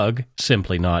the jug,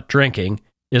 simply not drinking,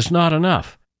 is not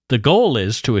enough. The goal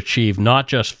is to achieve not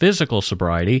just physical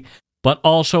sobriety, but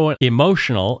also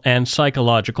emotional and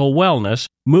psychological wellness,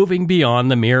 moving beyond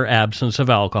the mere absence of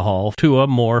alcohol to a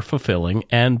more fulfilling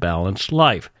and balanced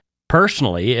life.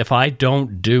 Personally, if I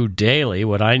don't do daily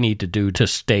what I need to do to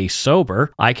stay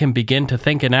sober, I can begin to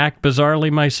think and act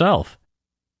bizarrely myself.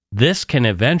 This can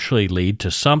eventually lead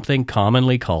to something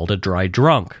commonly called a dry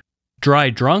drunk. Dry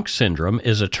drunk syndrome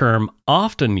is a term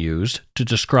often used to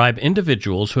describe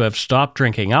individuals who have stopped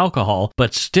drinking alcohol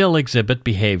but still exhibit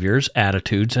behaviors,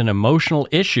 attitudes, and emotional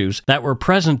issues that were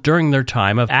present during their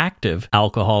time of active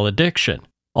alcohol addiction.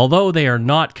 Although they are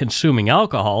not consuming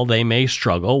alcohol, they may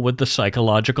struggle with the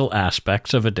psychological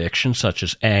aspects of addiction such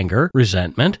as anger,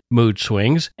 resentment, mood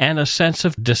swings, and a sense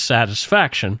of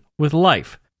dissatisfaction with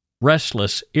life,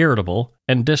 restless, irritable,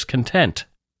 and discontent.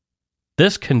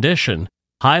 This condition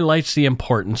highlights the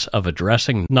importance of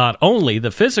addressing not only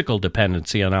the physical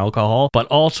dependency on alcohol, but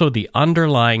also the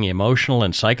underlying emotional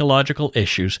and psychological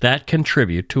issues that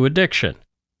contribute to addiction.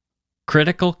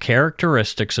 Critical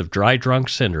characteristics of dry drunk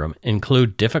syndrome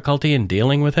include difficulty in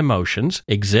dealing with emotions,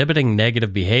 exhibiting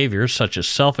negative behaviors such as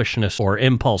selfishness or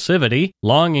impulsivity,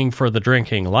 longing for the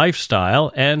drinking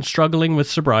lifestyle, and struggling with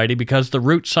sobriety because the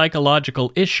root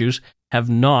psychological issues have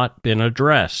not been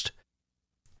addressed.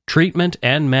 Treatment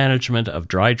and management of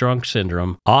dry drunk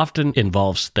syndrome often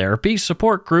involves therapy,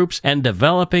 support groups, and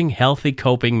developing healthy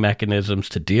coping mechanisms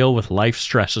to deal with life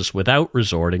stresses without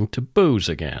resorting to booze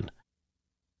again.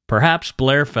 Perhaps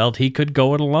Blair felt he could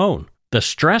go it alone, the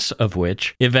stress of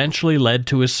which eventually led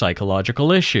to his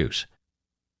psychological issues.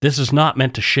 This is not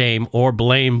meant to shame or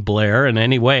blame Blair in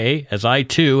any way, as I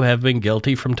too have been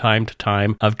guilty from time to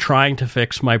time of trying to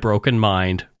fix my broken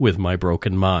mind with my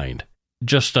broken mind. It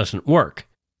just doesn't work.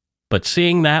 But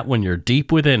seeing that when you're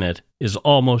deep within it is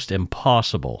almost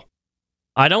impossible.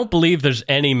 I don't believe there's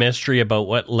any mystery about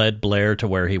what led Blair to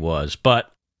where he was, but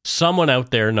someone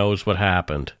out there knows what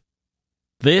happened.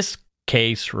 This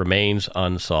case remains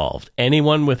unsolved.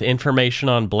 Anyone with information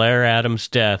on Blair Adams'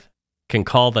 death can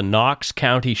call the Knox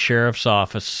County Sheriff's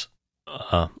Office's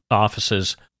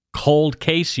Cold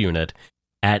Case Unit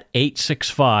at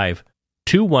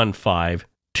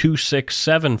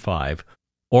 865-215-2675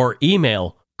 or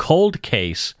email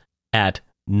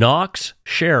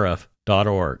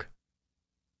coldcase@knoxsheriff.org.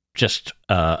 Just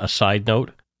a side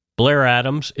note, Blair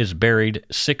Adams is buried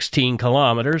 16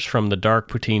 kilometers from the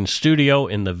Dark Poutine studio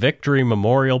in the Victory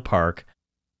Memorial Park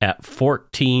at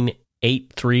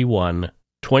 14831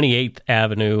 28th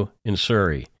Avenue in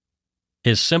Surrey.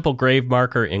 His simple grave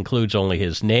marker includes only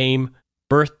his name,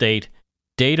 birth date,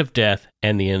 date of death,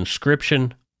 and the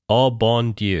inscription, Au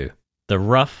bon Dieu. The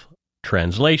rough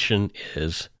translation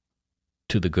is,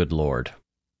 to the good Lord.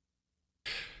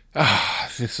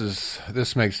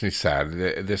 This makes me sad.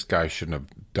 This guy shouldn't have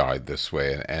died this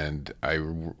way, and I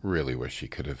really wish he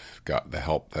could have got the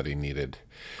help that he needed,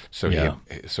 so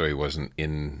he wasn't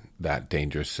in that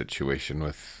dangerous situation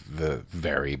with the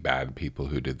very bad people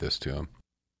who did this to him.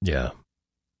 Yeah.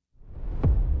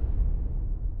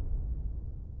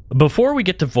 Before we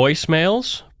get to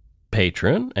voicemails,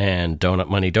 Patron and Donut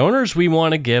Money donors, we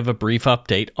want to give a brief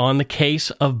update on the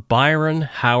case of Byron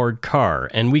Howard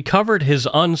Carr, and we covered his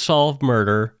unsolved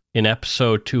murder in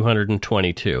episode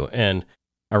 222. And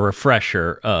a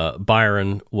refresher,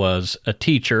 Byron was a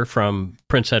teacher from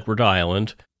Prince Edward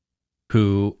Island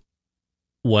who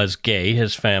was gay.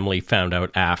 His family found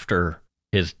out after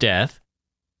his death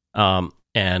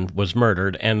and was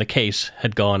murdered, and the case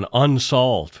had gone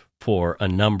unsolved for a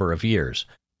number of years.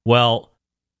 Well,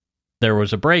 there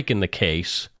was a break in the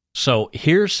case, so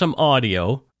here's some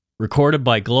audio recorded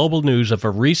by Global News of a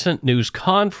recent news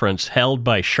conference held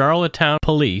by Charlottetown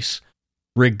Police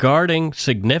regarding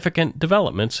significant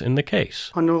developments in the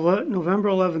case. On November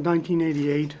 11,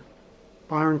 1988,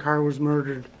 Byron Carr was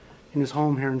murdered in his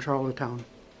home here in Charlottetown.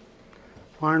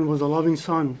 Byron was a loving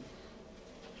son,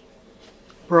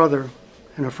 brother,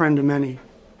 and a friend to many.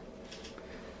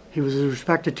 He was a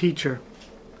respected teacher,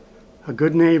 a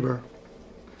good neighbor,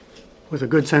 with a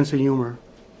good sense of humor.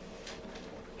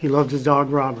 He loved his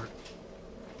dog, Robert.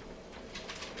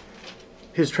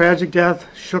 His tragic death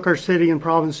shook our city and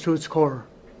province to its core.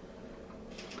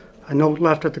 A note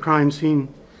left at the crime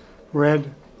scene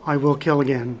read, "I will kill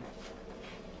again."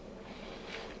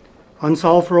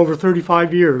 Unsolved for over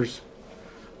 35 years,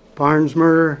 Barnes'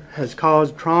 murder has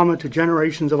caused trauma to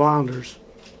generations of Islanders.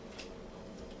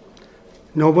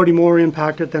 Nobody more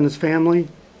impacted than his family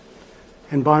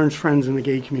and Barnes' friends in the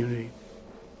gay community.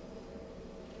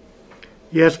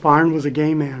 Yes, Barnes was a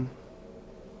gay man,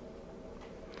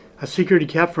 a secret he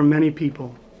kept from many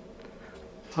people.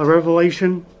 A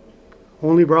revelation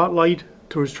only brought light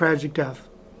to his tragic death.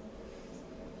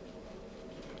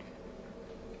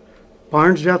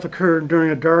 Barnes' death occurred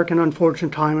during a dark and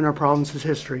unfortunate time in our province's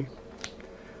history,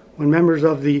 when members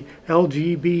of the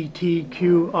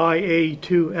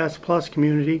LGBTQIA2S+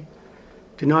 community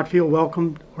did not feel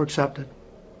welcomed or accepted,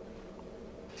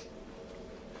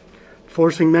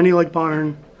 forcing many like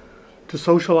Barnes to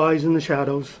socialize in the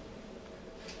shadows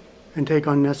and take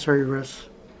unnecessary risks.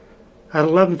 At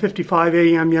 11:55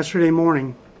 a.m. yesterday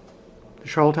morning, the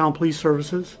Charlottetown Police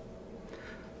Services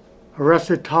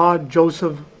arrested Todd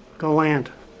Joseph Gallant,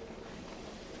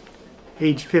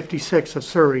 age 56, of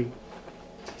Surrey,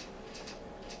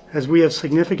 as we have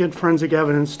significant forensic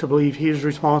evidence to believe he is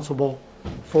responsible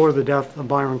for the death of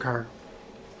Byron Carr.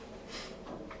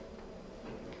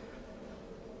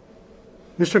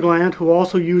 Mr. Gallant, who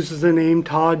also uses the name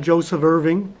Todd Joseph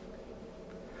Irving,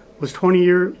 was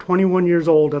 21 years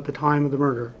old at the time of the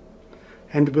murder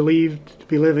and believed to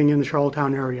be living in the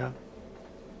Charlottetown area.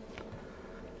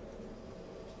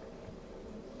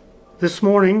 This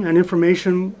morning, an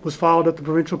information was filed at the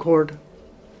provincial court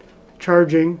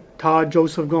charging Todd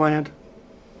Joseph Gallant,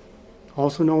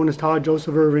 also known as Todd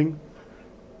Joseph Irving,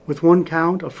 with one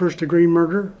count of first-degree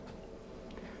murder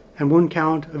and one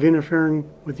count of interfering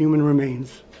with human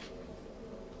remains.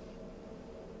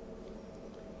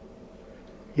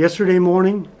 Yesterday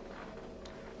morning,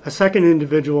 a second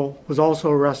individual was also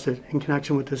arrested in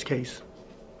connection with this case.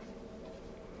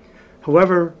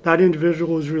 However, that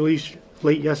individual was released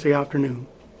late yesterday afternoon.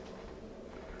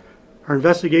 Our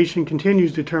investigation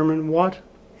continues to determine what,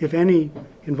 if any,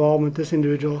 involvement this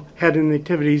individual had in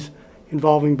activities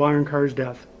involving Byron Carr's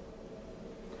death.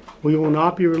 We will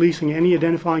not be releasing any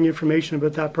identifying information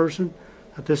about that person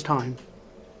at this time.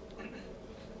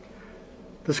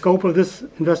 The scope of this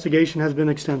investigation has been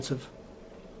extensive.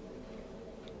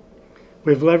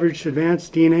 We have leveraged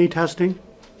advanced DNA testing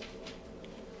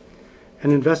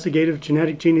and investigative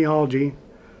genetic genealogy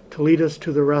to lead us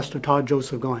to the arrest of Todd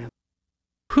Joseph Gallant.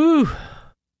 Whew.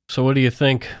 So what do you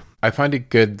think? I find it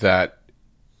good that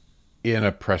in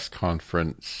a press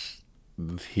conference,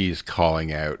 he's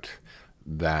calling out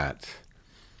that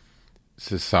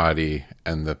society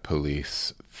and the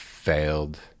police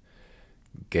failed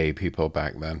gay people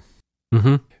back then.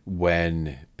 Mm-hmm.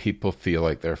 When people feel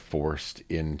like they're forced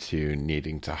into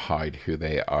needing to hide who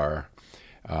they are,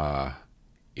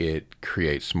 it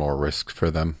creates more risk for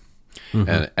them.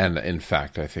 Mm-hmm. And in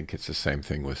fact, I think it's the same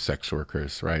thing with sex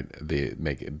workers, right?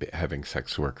 Having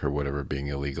sex work or whatever being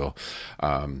illegal.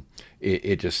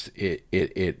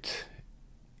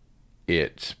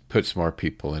 It puts more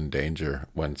people in danger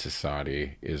when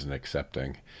society isn't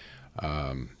accepting.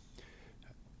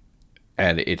 And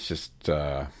it's just,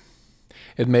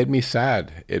 it made me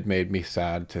sad. It made me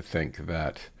sad to think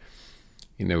that,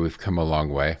 we've come a long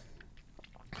way.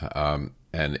 And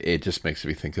it just makes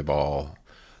me think of all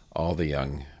the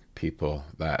young people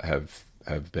that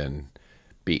have been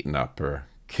beaten up or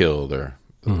killed or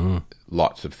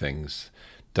lots of things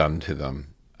done to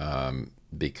them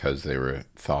because they were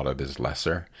thought of as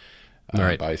lesser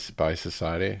right. by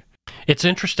society. It's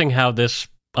interesting how this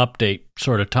update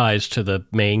sort of ties to the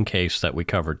main case that we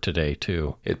covered today,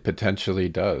 too. It potentially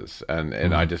does.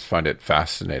 And I just find it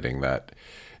fascinating that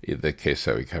the case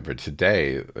that we covered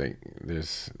today,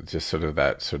 there's just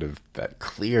that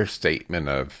clear statement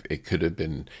of he could have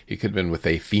been with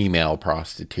a female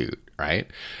prostitute, right?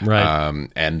 Right.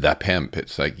 And the pimp.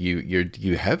 It's like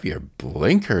you have your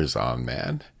blinkers on,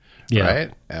 man. Yeah.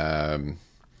 Right.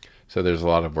 So there's a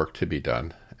lot of work to be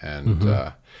done,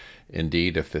 and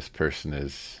indeed, if this person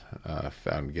is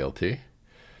found guilty,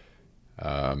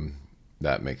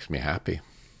 that makes me happy.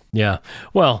 Yeah.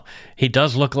 Well, he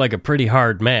does look like a pretty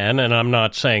hard man, and I'm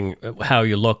not saying how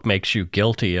you look makes you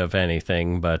guilty of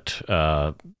anything, but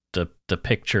the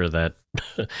picture that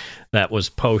that was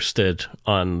posted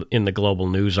in the Global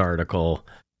News article,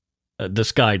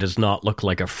 this guy does not look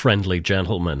like a friendly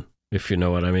gentleman, if you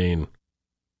know what I mean.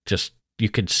 Just, you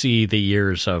could see the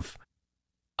years of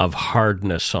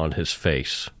hardness on his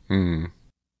face. Mm.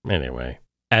 Anyway.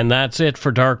 And that's it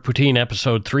for Dark Poutine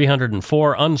episode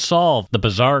 304, Unsolved, the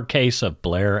bizarre case of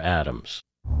Blair Adams.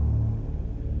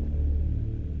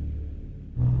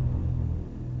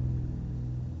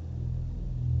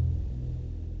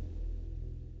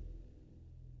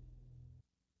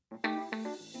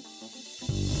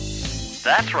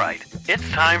 That's right. It's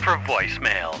time for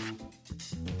voicemails.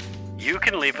 You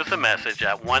can leave us a message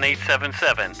at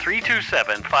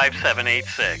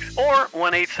 1-877-327-5786 or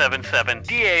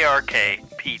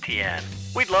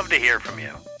 1-877-DARK-PTN. We'd love to hear from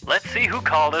you. Let's see who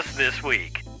called us this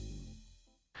week.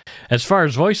 As far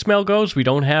as voicemail goes, we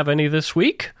don't have any this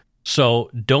week, so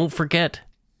don't forget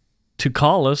to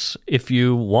call us if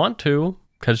you want to,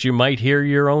 because you might hear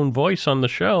your own voice on the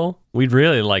show. We'd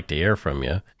really like to hear from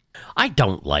you. I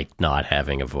don't like not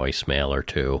having a voicemail or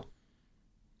two.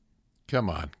 Come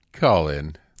on, call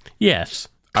in. Yes,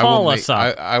 call us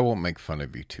up. I won't make fun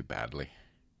of you too badly.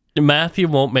 Matthew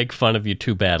won't make fun of you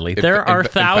too badly. There are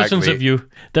thousands of you.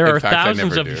 There are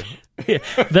thousands of you.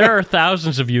 There are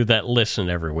thousands of you that listen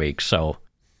every week, so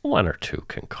one or two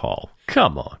can call.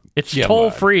 Come on. It's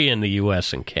toll free in the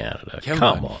US and Canada.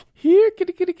 Come on. Here,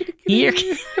 kitty.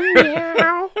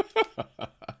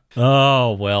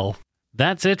 Oh, well.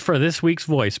 That's it for this week's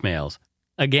voicemails.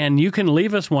 Again, you can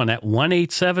leave us one at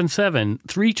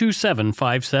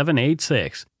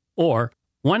 1-877-327-5786 or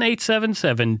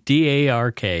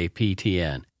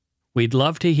 1-877-DARK-PTN. We'd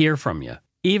love to hear from you,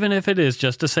 even if it is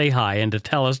just to say hi and to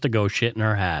tell us to go shit in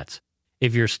our hats.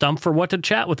 If you're stumped for what to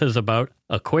chat with us about,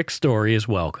 a quick story is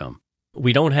welcome.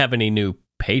 We don't have any new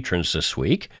patrons this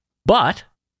week, but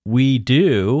we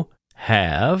do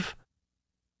have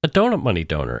a donut money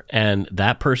donor, and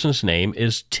that person's name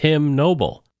is Tim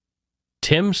Noble.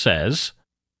 Tim says,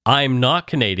 I'm not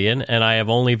Canadian, and I have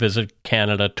only visited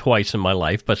Canada twice in my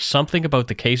life, but something about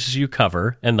the cases you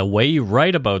cover and the way you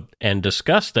write about and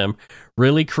discuss them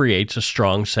really creates a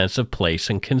strong sense of place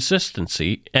and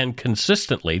consistency, and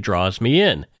consistently draws me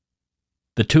in.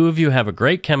 The two of you have a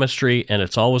great chemistry, and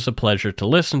it's always a pleasure to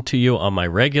listen to you on my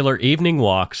regular evening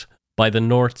walks by the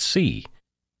North Sea.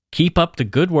 Keep up the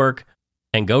good work,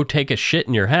 and go take a shit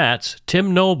in your hats.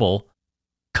 Tim Noble,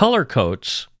 Color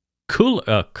Coats,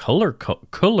 Color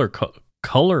Coats,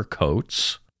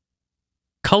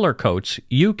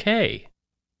 UK.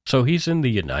 So he's in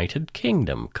the United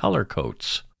Kingdom. Color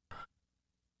Coats.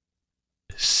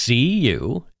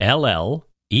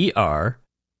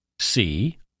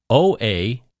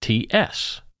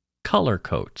 CULLERCOATS. Color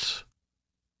Coats.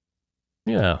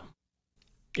 Yeah.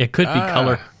 It could be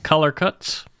color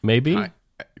cuts, maybe.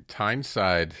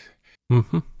 Tyneside.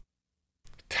 Mm-hmm.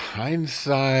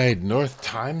 Tyneside, North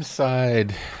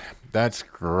Tyneside. That's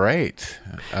great.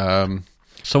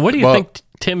 So what do you think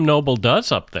Tim Noble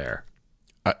does up there?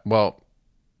 Well,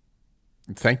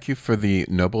 thank you for the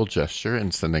noble gesture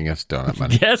in sending us donut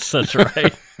money. Yes, that's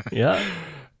right. Yeah.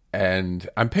 And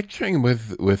I'm picturing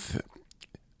with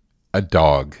a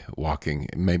dog walking,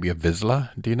 maybe a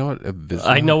Vizsla. Do you know what a Vizsla is?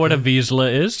 I know what a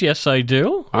Vizsla is. Yes, I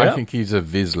do. I think he's a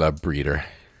Vizsla breeder.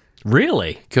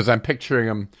 Really? Because I'm picturing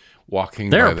him walking.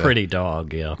 They're a pretty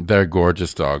dog, yeah. They're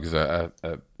gorgeous dogs. A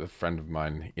friend of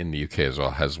mine in the UK as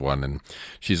well has one, and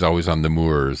she's always on the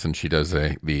moors, and she does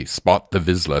the spot the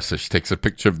Vizsla, so she takes a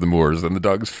picture of the moors, and the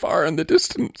dog's far in the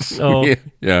distance. Oh.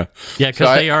 Yeah. Yeah,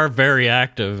 because they are very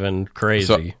active and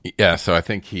crazy. So I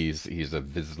think he's a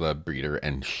Vizsla breeder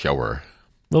and shower.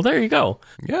 Well, there you go.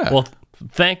 Yeah. Well,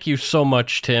 thank you so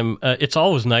much, Tim. It's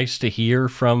always nice to hear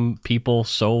from people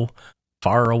so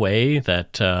far away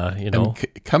that,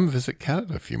 come visit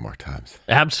Canada a few more times.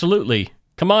 Absolutely.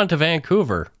 Come on to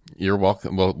Vancouver. You're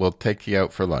welcome. We'll take you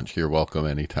out for lunch. You're welcome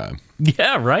anytime.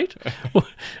 Yeah, right?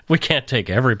 We can't take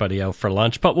everybody out for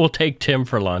lunch, but we'll take Tim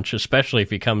for lunch, especially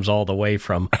if he comes all the way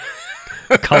from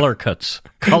Color Coats.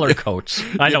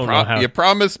 I don't know how. You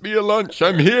promised me a lunch.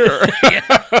 I'm here.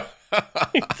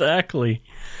 Exactly.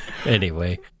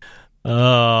 Anyway,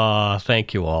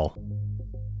 thank you all.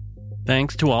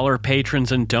 Thanks to all our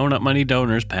patrons and donut money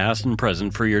donors, past and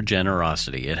present, for your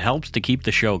generosity. It helps to keep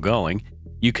the show going.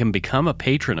 You can become a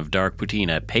patron of Dark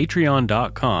Poutine at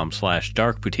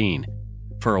patreon.com/darkpoutine.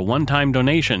 For a one-time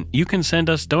donation, you can send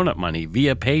us donut money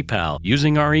via PayPal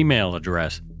using our email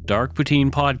address,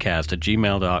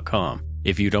 darkpoutinepodcast@gmail.com.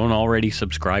 If you don't already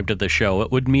subscribe to the show,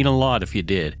 it would mean a lot if you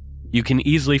did. You can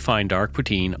easily find Dark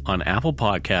Poutine on Apple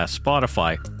Podcasts,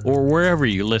 Spotify, or wherever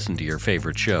you listen to your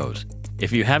favorite shows.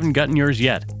 If you haven't gotten yours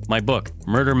yet, my book,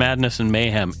 Murder, Madness, and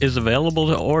Mayhem, is available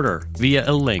to order via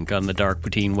a link on the Dark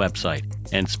Poutine website.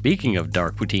 And speaking of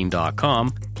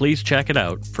darkpoutine.com, please check it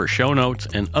out for show notes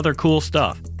and other cool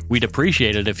stuff. We'd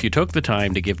appreciate it if you took the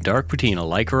time to give Dark Poutine a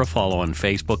like or a follow on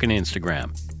Facebook and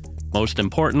Instagram. Most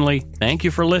importantly, thank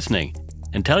you for listening,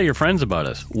 and tell your friends about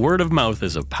us. Word of mouth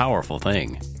is a powerful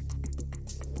thing.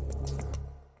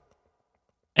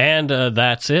 And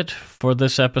that's it for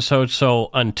this episode. So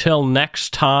until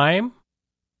next time,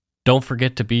 don't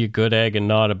forget to be a good egg and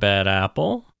not a bad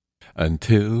apple.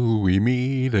 Until we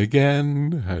meet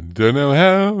again, I don't know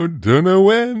how, don't know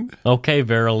when. Okay,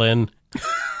 Vera Lynn.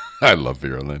 I love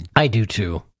Vera Lynn. I do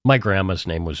too. My grandma's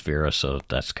name was Vera, so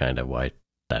that's kind of why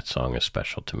that song is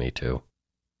special to me too.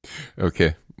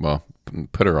 Okay, well,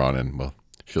 put her on and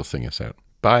she'll sing us out.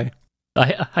 Bye.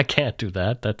 I can't do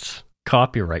that. That's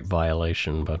copyright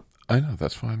violation, but... I know,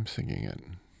 that's why I'm singing it.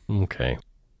 Okay.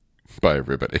 Bye,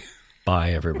 everybody.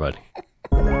 Bye, everybody.